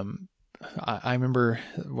 I remember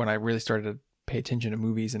when I really started to pay attention to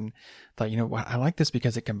movies and thought, I like this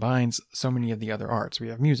because it combines so many of the other arts. We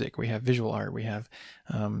have music, we have visual art, we have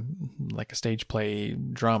like a stage play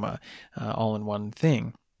drama, all in one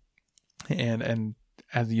thing. And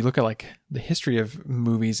as you look at like the history of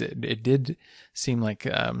movies, it did seem like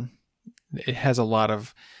it has a lot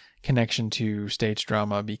of connection to stage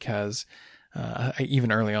drama because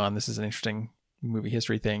even early on, this is an interesting movie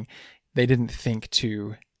history thing. They didn't think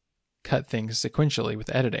to cut things sequentially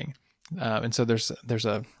with editing. And so there's a,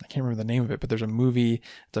 I can't remember the name of it, but there's a movie,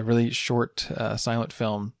 it's a really short silent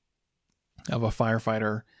film of a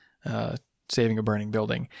firefighter saving a burning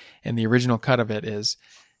building. And the original cut of it is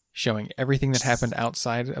showing everything that happened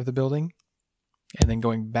outside of the building and then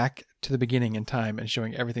going back to the beginning in time and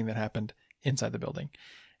showing everything that happened inside the building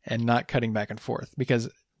and not cutting back and forth because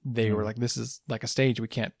they were like, this is like a stage. We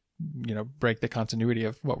can't, break the continuity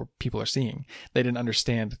of what people are seeing. They didn't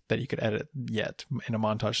understand that you could edit yet in a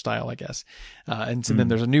montage style, I guess. And so then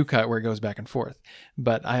there's a new cut where it goes back and forth.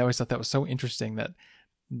 But I always thought that was so interesting that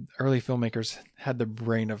early filmmakers had the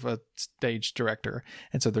brain of a stage director.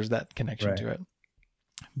 And so there's that connection to it.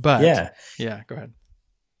 But yeah, go ahead.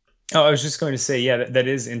 Oh, I was just going to say, that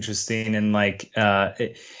is interesting. And like,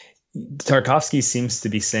 Tarkovsky seems to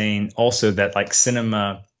be saying also that like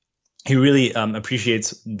cinema, he really appreciates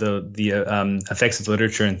the effects of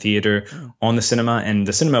literature and theater on the cinema, and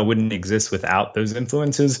the cinema wouldn't exist without those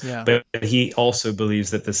influences. Yeah. But he also believes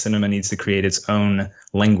that the cinema needs to create its own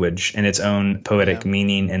language and its own poetic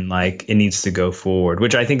meaning, and like it needs to go forward,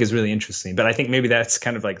 which I think is really interesting. But I think maybe that's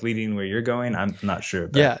kind of like leading where you're going. I'm not sure.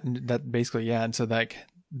 But. Yeah, that basically, And so like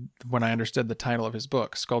when I understood the title of his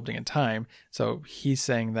book, Sculpting in Time, so he's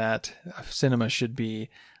saying that cinema should be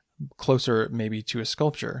closer maybe to a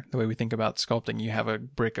sculpture. The way we think about sculpting, you have a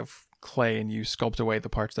brick of clay and you sculpt away the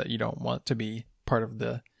parts that you don't want to be part of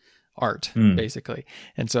the art, basically.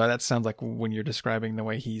 And so that sounds like when you're describing the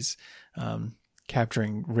way he's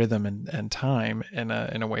capturing rhythm and time in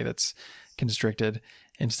a way that's constricted,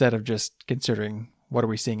 instead of just considering what are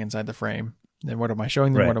we seeing inside the frame and what am I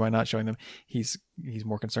showing them, what am I not showing them. He's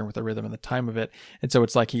more concerned with the rhythm and the time of it. And so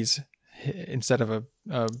it's like instead of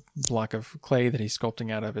a block of clay that he's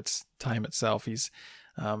sculpting out of, it's time itself. He's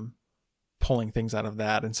pulling things out of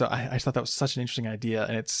that. And so I thought that was such an interesting idea.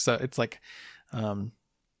 And it's like kind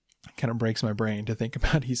of breaks my brain to think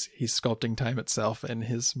about he's sculpting time itself in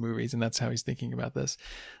his movies, and that's how he's thinking about this.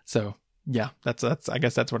 So yeah, that's I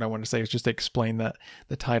guess that's what I wanted to say, is just to explain that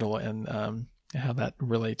the title and how that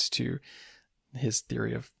relates to his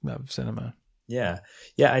theory of cinema. Yeah.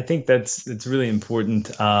 I think it's really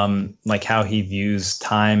important, like how he views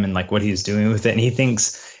time and like what he's doing with it. And he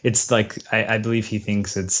thinks it's like, I believe he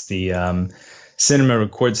thinks it's the cinema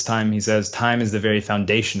records time. He says time is the very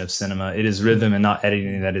foundation of cinema. It is rhythm and not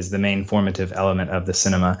editing that is the main formative element of the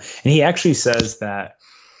cinema. And he actually says that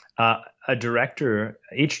each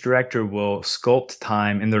director will sculpt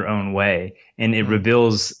time in their own way, and it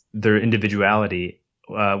reveals their individuality.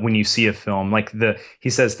 When you see a film, like he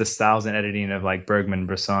says the styles and editing of like Bergman,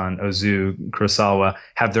 Bresson, Ozu, Kurosawa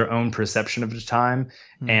have their own perception of the time,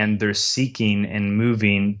 and they're seeking and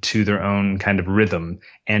moving to their own kind of rhythm.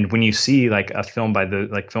 And when you see like a film by the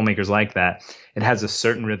like filmmakers like that, it has a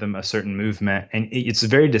certain rhythm, a certain movement, and it's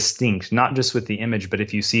very distinct, not just with the image, but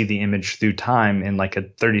if you see the image through time in like a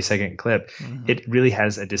 30-second clip, it really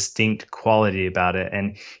has a distinct quality about it.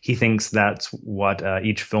 And he thinks that's what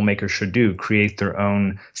each filmmaker should do, create their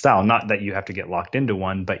own style. Not that you have to get locked into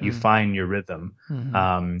one, but you find your rhythm.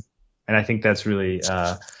 And I think that's really,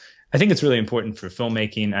 I think it's really important for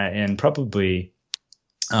filmmaking and probably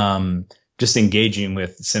just engaging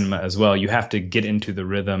with cinema as well. You have to get into the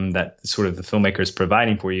rhythm that sort of the filmmaker is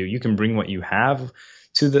providing for you. You can bring what you have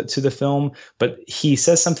to the film, but he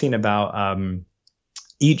says something about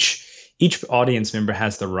each audience member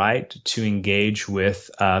has the right to engage with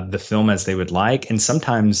the film as they would like. And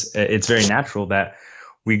sometimes it's very natural that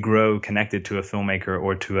we grow connected to a filmmaker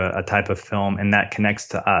or to a type of film, and that connects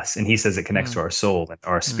to us. And he says it connects to our soul and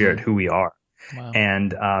our spirit, who we are. Wow.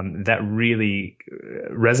 And that really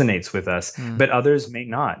resonates with us. But others may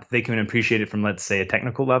not. They can appreciate it from, let's say, a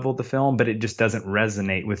technical level of the film, but it just doesn't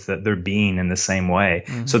resonate with their being in the same way.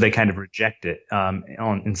 So they kind of reject it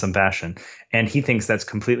in some fashion. And he thinks that's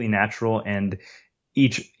completely natural. And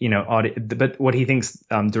but what he thinks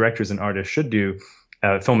directors and artists should do,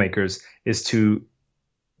 filmmakers, is to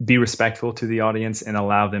be respectful to the audience and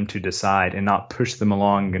allow them to decide, and not push them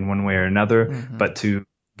along in one way or another, but to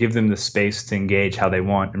give them the space to engage how they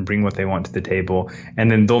want and bring what they want to the table. And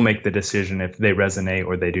then they'll make the decision if they resonate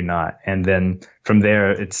or they do not. And then from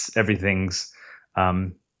there, everything's,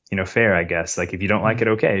 fair, I guess. Like if you don't like it,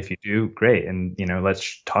 okay. If you do, great. And,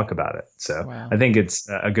 let's talk about it. So I think it's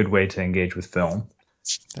a good way to engage with film.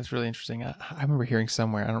 That's really interesting. I remember hearing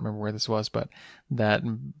somewhere, I don't remember where this was, but that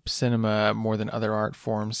cinema, more than other art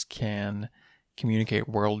forms, can communicate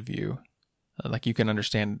worldview. like you can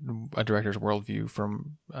understand a director's worldview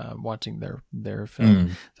from watching their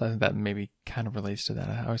film. So I think that maybe kind of relates to that.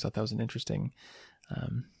 I always thought that was an interesting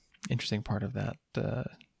part of that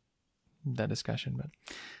discussion. But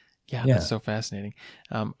yeah, that's so fascinating.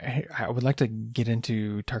 I would like to get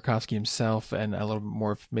into Tarkovsky himself and a little bit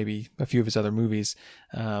more of maybe a few of his other movies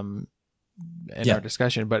in our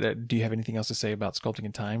discussion. But do you have anything else to say about Sculpting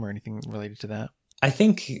in Time or anything related to that? I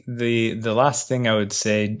think the last thing I would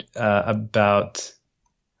say about,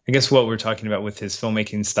 I guess, what we're talking about with his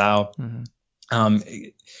filmmaking style,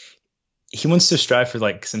 he wants to strive for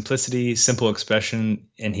like simplicity, simple expression,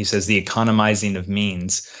 and he says the economizing of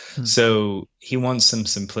means. So he wants some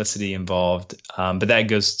simplicity involved, but that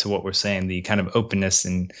goes to what we're saying, the kind of openness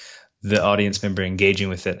and the audience member engaging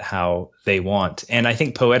with it how they want. And I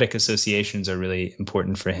think poetic associations are really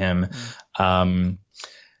important for him.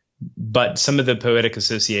 But some of the poetic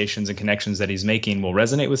associations and connections that he's making will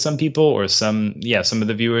resonate with some people or some of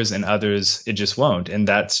the viewers, and others it just won't. And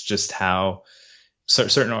that's just how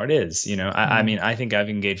certain art is, you know. I mean, I think I've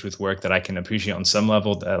engaged with work that I can appreciate on some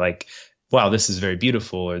level, that like, wow, this is very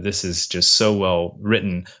beautiful, or this is just so well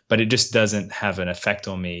written, but it just doesn't have an effect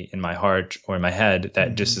on me in my heart or in my head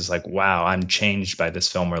that just is like, wow, I'm changed by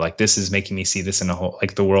this film, or like this is making me see this in a whole,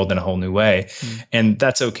 like the world in a whole new way. And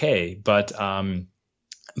that's okay. But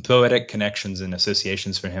poetic connections and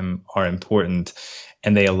associations for him are important,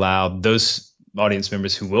 and they allow those audience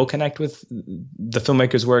members who will connect with the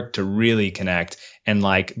filmmaker's work to really connect and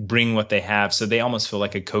like bring what they have, so they almost feel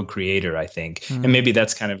like a co-creator, I think. And maybe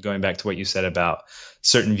that's kind of going back to what you said about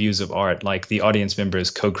certain views of art, like the audience member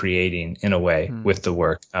is co-creating in a way with the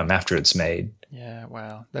work after it's made. Yeah,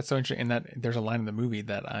 wow, that's so interesting. And that there's a line in the movie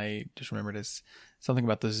that I just remembered, is something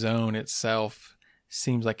about the zone itself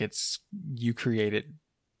seems like it's, you create it,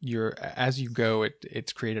 as you go,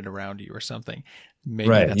 it's created around you or something. Maybe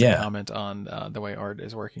that's a comment on the way art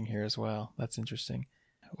is working here as well. That's interesting.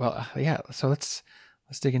 Well, so let's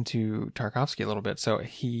dig into Tarkovsky a little bit. So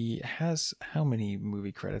he has how many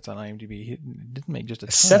movie credits on IMDb? He didn't make just a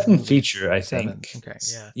ton. 7 feature, I think. Okay.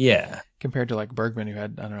 Yeah. Compared to like Bergman, who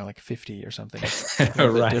had, I don't know, like 50 or something.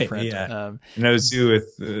 Right. Different. Yeah. Ozu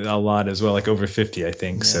with a lot as well, like over 50, I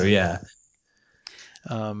think. Yeah. So yeah.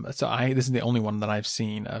 This is the only one that I've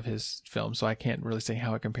seen of his film, so I can't really say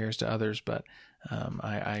how it compares to others, but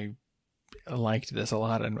I liked this a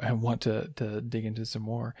lot, and I want to dig into some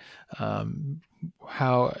more. Can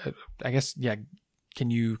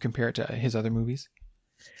you compare it to his other movies?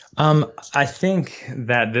 I think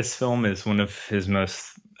that this film is one of his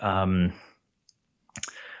most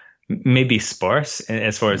maybe sparse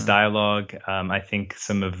as far as dialogue. I think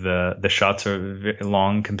some of the shots are very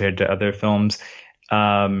long compared to other films.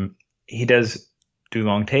 He does do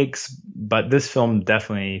long takes, but this film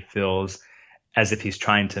definitely feels as if he's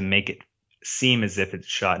trying to make it seem as if it's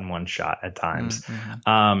shot in one shot at times.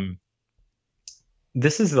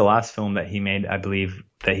 This is the last film that he made, I believe,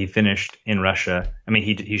 that he finished in Russia. I mean,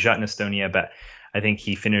 he shot in Estonia, but I think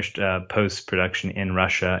he finished post-production in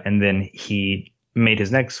Russia, and then he made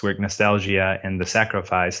his next work, Nostalgia and The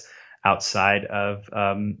Sacrifice, outside of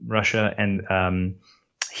Russia, and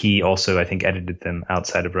he also, I think, edited them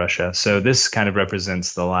outside of Russia. So this kind of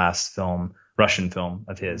represents the last Russian film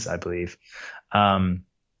of his, I believe.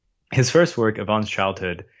 His first work, Ivan's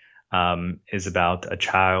Childhood, is about a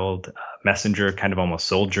child messenger, kind of almost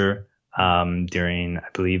soldier, during, I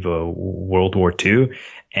believe, World War II.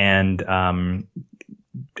 And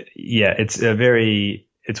it's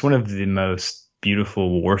one of the most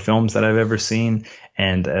beautiful war films that I've ever seen,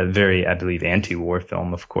 and a very, I believe, anti-war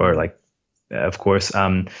film, of course.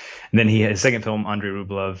 And then his second film, Andrei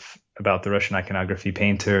Rublev, about the Russian iconography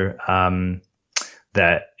painter,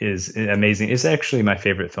 that is amazing. It's actually my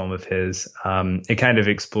favorite film of his. It kind of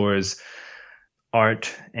explores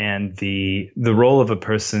art and the role of a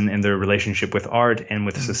person in their relationship with art and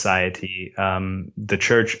with society, the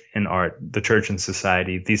church and art, the church and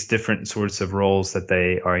society, these different sorts of roles that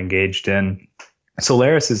they are engaged in.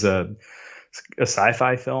 Solaris is a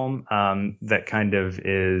sci-fi film that kind of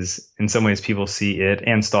is, in some ways, people see it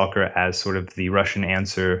and Stalker as sort of the Russian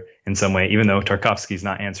answer in some way, even though Tarkovsky's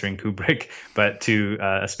not answering Kubrick, but to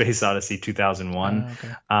A Space Odyssey 2001.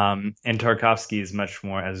 Okay. And Tarkovsky is much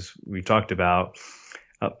more, as we talked about,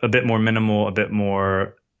 a bit more minimal, a bit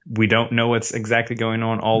more, we don't know what's exactly going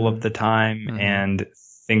on all of the time, and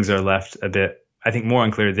things are left a bit, I think, more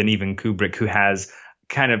unclear than even Kubrick, who has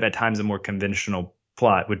kind of at times a more conventional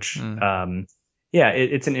plot, which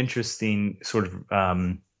it's an interesting sort of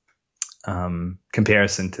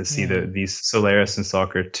comparison to see these Solaris and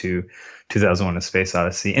Stalker to 2001: A Space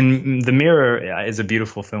Odyssey. And The Mirror is a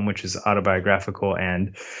beautiful film, which is autobiographical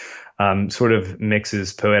and sort of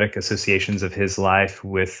mixes poetic associations of his life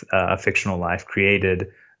with a fictional life created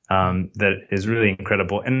that is really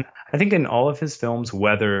incredible. And I think in all of his films,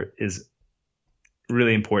 weather is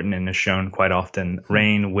really important and is shown quite often.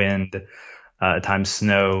 Rain, wind, at times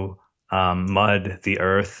snow, mud, the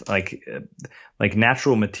earth, like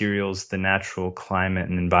natural materials, the natural climate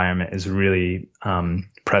and environment is really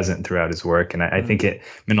present throughout his work. And I think it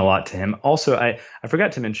meant a lot to him. Also, I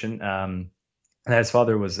forgot to mention that his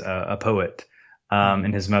father was a poet,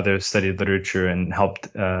 and his mother studied literature and helped.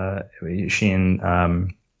 She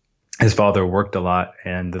and his father worked a lot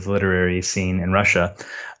in the literary scene in Russia.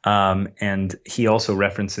 And he also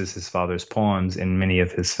references his father's poems in many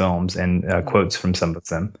of his films and quotes from some of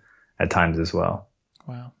them at times as well.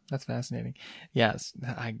 Wow, that's fascinating. Yes,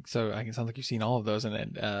 so it sounds like you've seen all of those,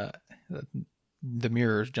 and The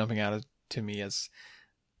Mirror jumping out to me as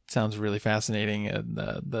sounds really fascinating.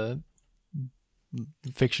 The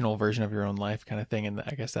fictional version of your own life kind of thing, and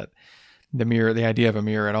I guess that the idea of a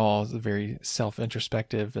mirror at all is very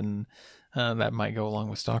self-introspective, and that might go along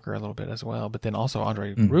with Stalker a little bit as well. But then also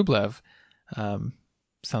Andrei Rublev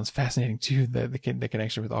sounds fascinating too. The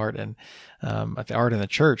connection with art and the art in the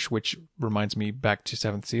church, which reminds me back to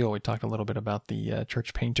Seventh Seal. We talked a little bit about the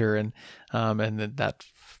church painter, and that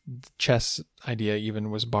chess idea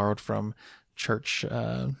even was borrowed from church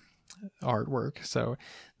artwork. So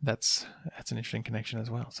that's an interesting connection as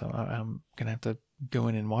well. So I'm gonna have to go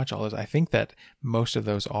in and watch all those. I think that most of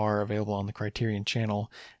those are available on the Criterion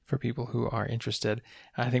channel for people who are interested.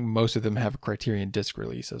 I think most of them have a Criterion disc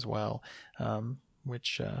release as well,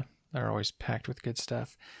 which are always packed with good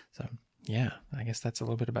stuff. So yeah, I guess that's a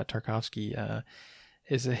little bit about Tarkovsky.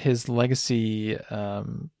 Is his legacy,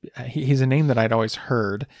 he's a name that I'd always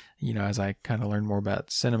heard, as I kind of learned more about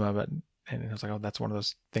cinema, and I was like, oh, that's one of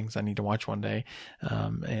those things I need to watch one day.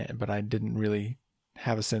 But I didn't really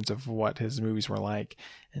have a sense of what his movies were like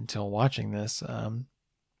until watching this.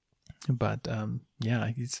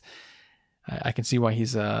 Yeah, I can see why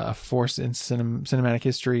he's a force in cinematic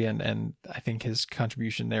history, and I think his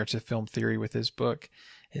contribution there to film theory with his book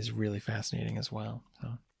is really fascinating as well. So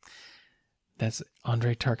that's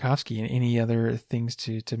Andrei Tarkovsky. And any other things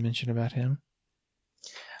to mention about him?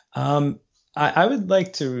 I would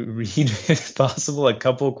like to read, if possible, a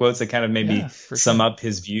couple of quotes that kind of maybe sum up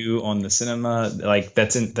his view on the cinema, like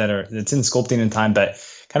that's in Sculpting in Time, but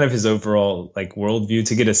kind of his overall like worldview,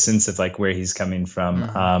 to get a sense of like where he's coming from.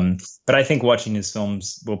 Mm-hmm. But I think watching his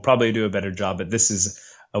films will probably do a better job. But this is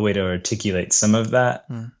a way to articulate some of that.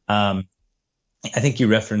 I think you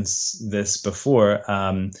referenced this before.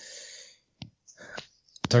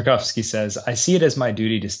 Tarkovsky says, "I see it as my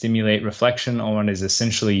duty to stimulate reflection on what is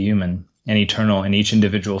essentially human and eternal in each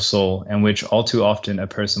individual soul, and which all too often a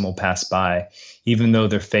person will pass by, even though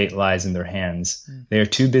their fate lies in their hands. They are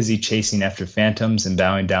too busy chasing after phantoms and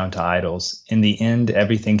bowing down to idols. In the end,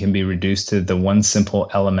 everything can be reduced to the one simple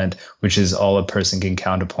element which is all a person can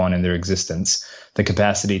count upon in their existence, the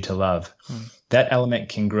capacity to love. That element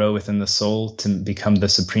can grow within the soul to become the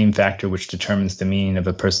supreme factor which determines the meaning of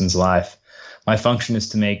a person's life. My function is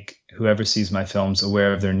to make whoever sees my films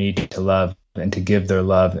aware of their need to love and to give their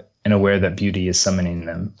love, and aware that beauty is summoning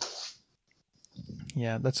them."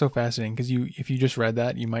 Yeah, that's so fascinating, because if you just read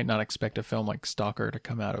that, you might not expect a film like Stalker to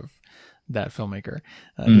come out of that filmmaker.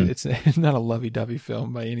 It's not a lovey-dovey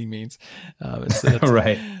film by any means.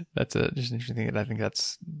 Right. That's just an interesting thing. I think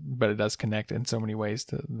but it does connect in so many ways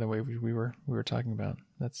to the way we were talking about.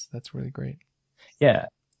 That's really great. Yeah.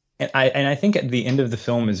 And I think at the end of the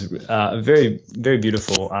film is very, very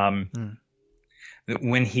beautiful.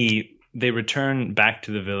 When they return back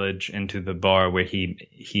to the village and to the bar where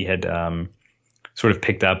he had sort of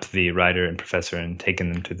picked up the writer and professor and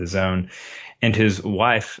taken them to the zone, and his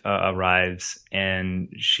wife arrives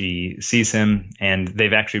and she sees him, and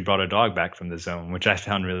they've actually brought a dog back from the zone, which I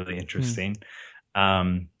found really interesting.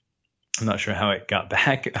 I'm not sure how it got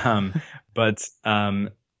back, but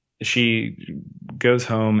she goes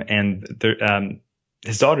home, and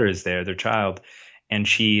his daughter is there, their child, and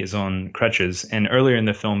she is on crutches. And earlier in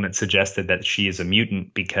the film, it suggested that she is a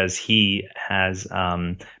mutant because he has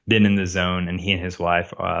been in the zone, and he and his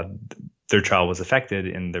wife, their child was affected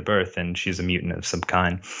in their birth, and she's a mutant of some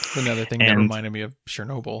kind. Another thing that reminded me of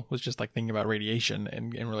Chernobyl was just like thinking about radiation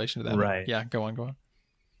and in relation to that. Right. Yeah, go on.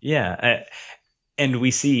 Yeah. And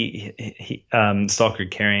we see Stalker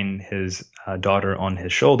carrying his daughter on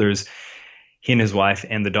his shoulders. He and his wife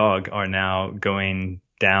and the dog are now going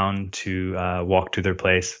down to walk to their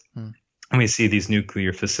place. And we see these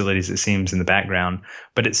nuclear facilities, it seems, in the background,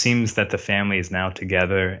 but it seems that the family is now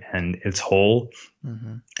together and it's whole.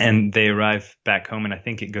 Mm-hmm. And they arrive back home, and I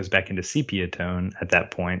think it goes back into sepia tone at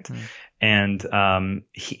that point. Mm-hmm. And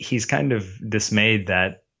he's kind of dismayed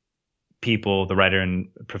that people, the writer and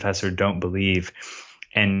professor, don't believe.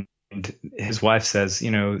 And his wife says,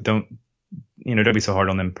 don't be so hard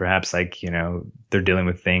on them. Perhaps they're dealing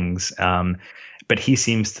with things. But he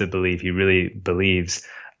seems to believe, he really believes.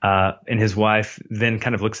 And his wife then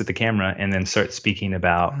kind of looks at the camera and then starts speaking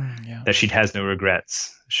about that she has no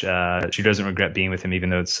regrets. She doesn't regret being with him,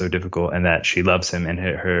 even though it's so difficult, and that she loves him, and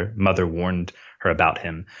her mother warned her about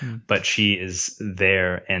him. But she is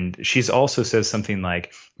there, and she's also says something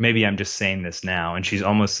like, maybe I'm just saying this now. And she's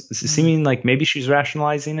almost seeming like maybe she's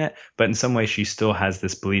rationalizing it, but in some way she still has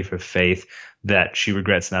this belief of faith that she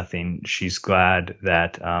regrets nothing. She's glad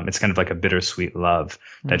that it's kind of like a bittersweet love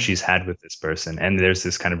that she's had with this person. And there's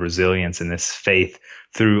this kind of resilience and this faith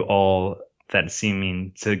through all that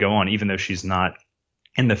seeming to go on, even though she's not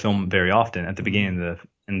in the film very often. At the beginning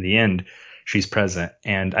and the end, she's present.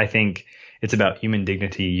 And I think it's about human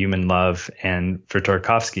dignity, human love. And for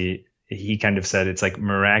Tarkovsky, he kind of said it's like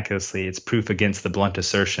miraculously, it's proof against the blunt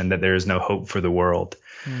assertion that there is no hope for the world.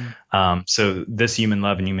 So this human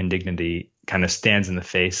love and human dignity kind of stands in the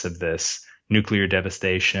face of this nuclear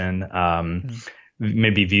devastation,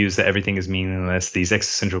 maybe views that everything is meaningless, these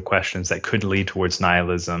existential questions that could lead towards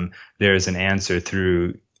nihilism. There is an answer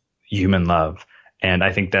through human love. And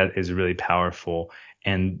I think that is really powerful.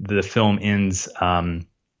 And the film ends in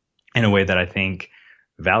a way that I think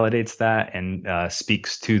validates that and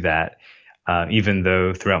speaks to that, even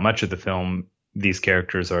though throughout much of the film, these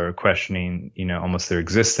characters are questioning, almost their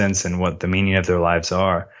existence and what the meaning of their lives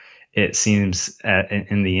are. It seems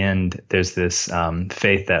in the end, there's this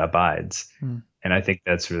faith that abides. And I think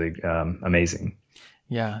that's really amazing.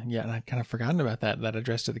 Yeah. And I'd kind of forgotten about that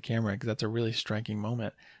address to the camera, because that's a really striking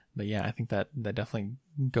moment. But yeah, I think that definitely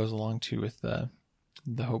goes along too with the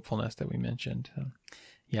hopefulness that we mentioned.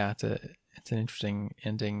 Yeah, it's an interesting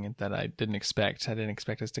ending that I didn't expect. I didn't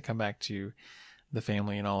expect us to come back to the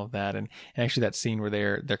family and all of that. And actually that scene where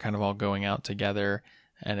they're kind of all going out together,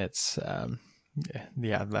 and it's, the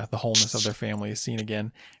wholeness of their family is seen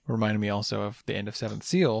again. Reminded me also of the end of Seventh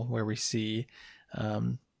Seal, where we see,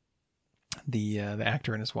 the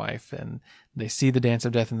actor and his wife, and they see the dance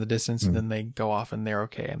of death in the distance, and then they go off and they're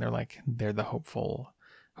okay. And they're the hope for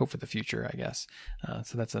the future, I guess.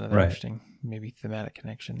 So that's another interesting, maybe thematic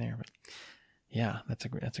connection there. But yeah, that's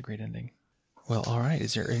a great ending. Well, all right.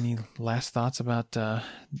 Is there any last thoughts about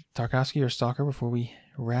Tarkovsky or Stalker before we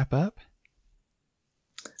wrap up?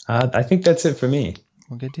 I think that's it for me.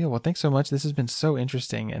 Well, good deal. Well, thanks so much. This has been so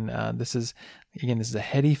interesting. And this is a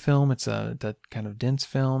heady film. It's a kind of dense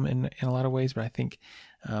film in a lot of ways, but I think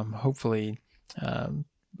hopefully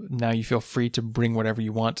now you feel free to bring whatever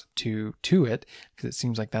you want to it, because it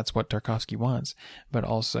seems like that's what Tarkovsky wants. But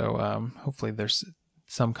also, hopefully there's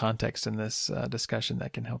some context in this discussion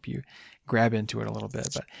that can help you grab into it a little bit.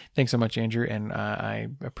 But thanks so much, Andrew, and I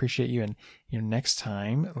appreciate you. And next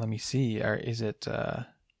time, let me see,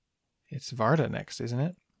 it's Varda next, isn't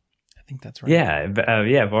it? I think that's right. Yeah,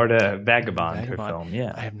 Varda Vagabond, her film.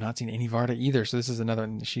 Yeah, I have not seen any Varda either, so this is another.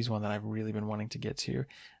 She's one that I've really been wanting to get to.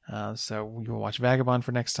 So we will watch Vagabond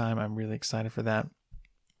for next time. I'm really excited for that.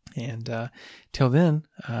 And till then,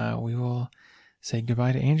 we will say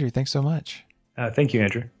goodbye to Andrew. Thanks so much. Thank you,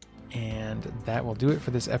 Andrew. And that will do it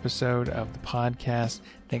for this episode of the podcast.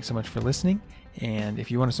 Thanks so much for listening. And if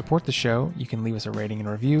you want to support the show, you can leave us a rating and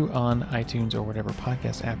review on iTunes or whatever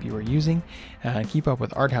podcast app you are using. Keep up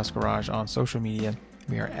with Art House Garage on social media.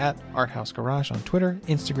 We are at Art House Garage on Twitter,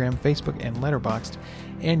 Instagram, Facebook, and Letterboxd.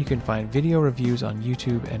 And you can find video reviews on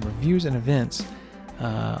YouTube and reviews and event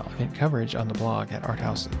coverage on the blog at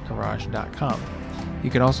arthousegarage.com. You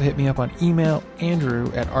can also hit me up on email,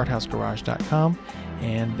 andrew@arthousegarage.com.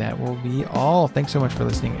 And that will be all. Thanks so much for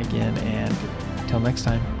listening again. And until next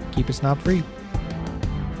time, keep it snob free.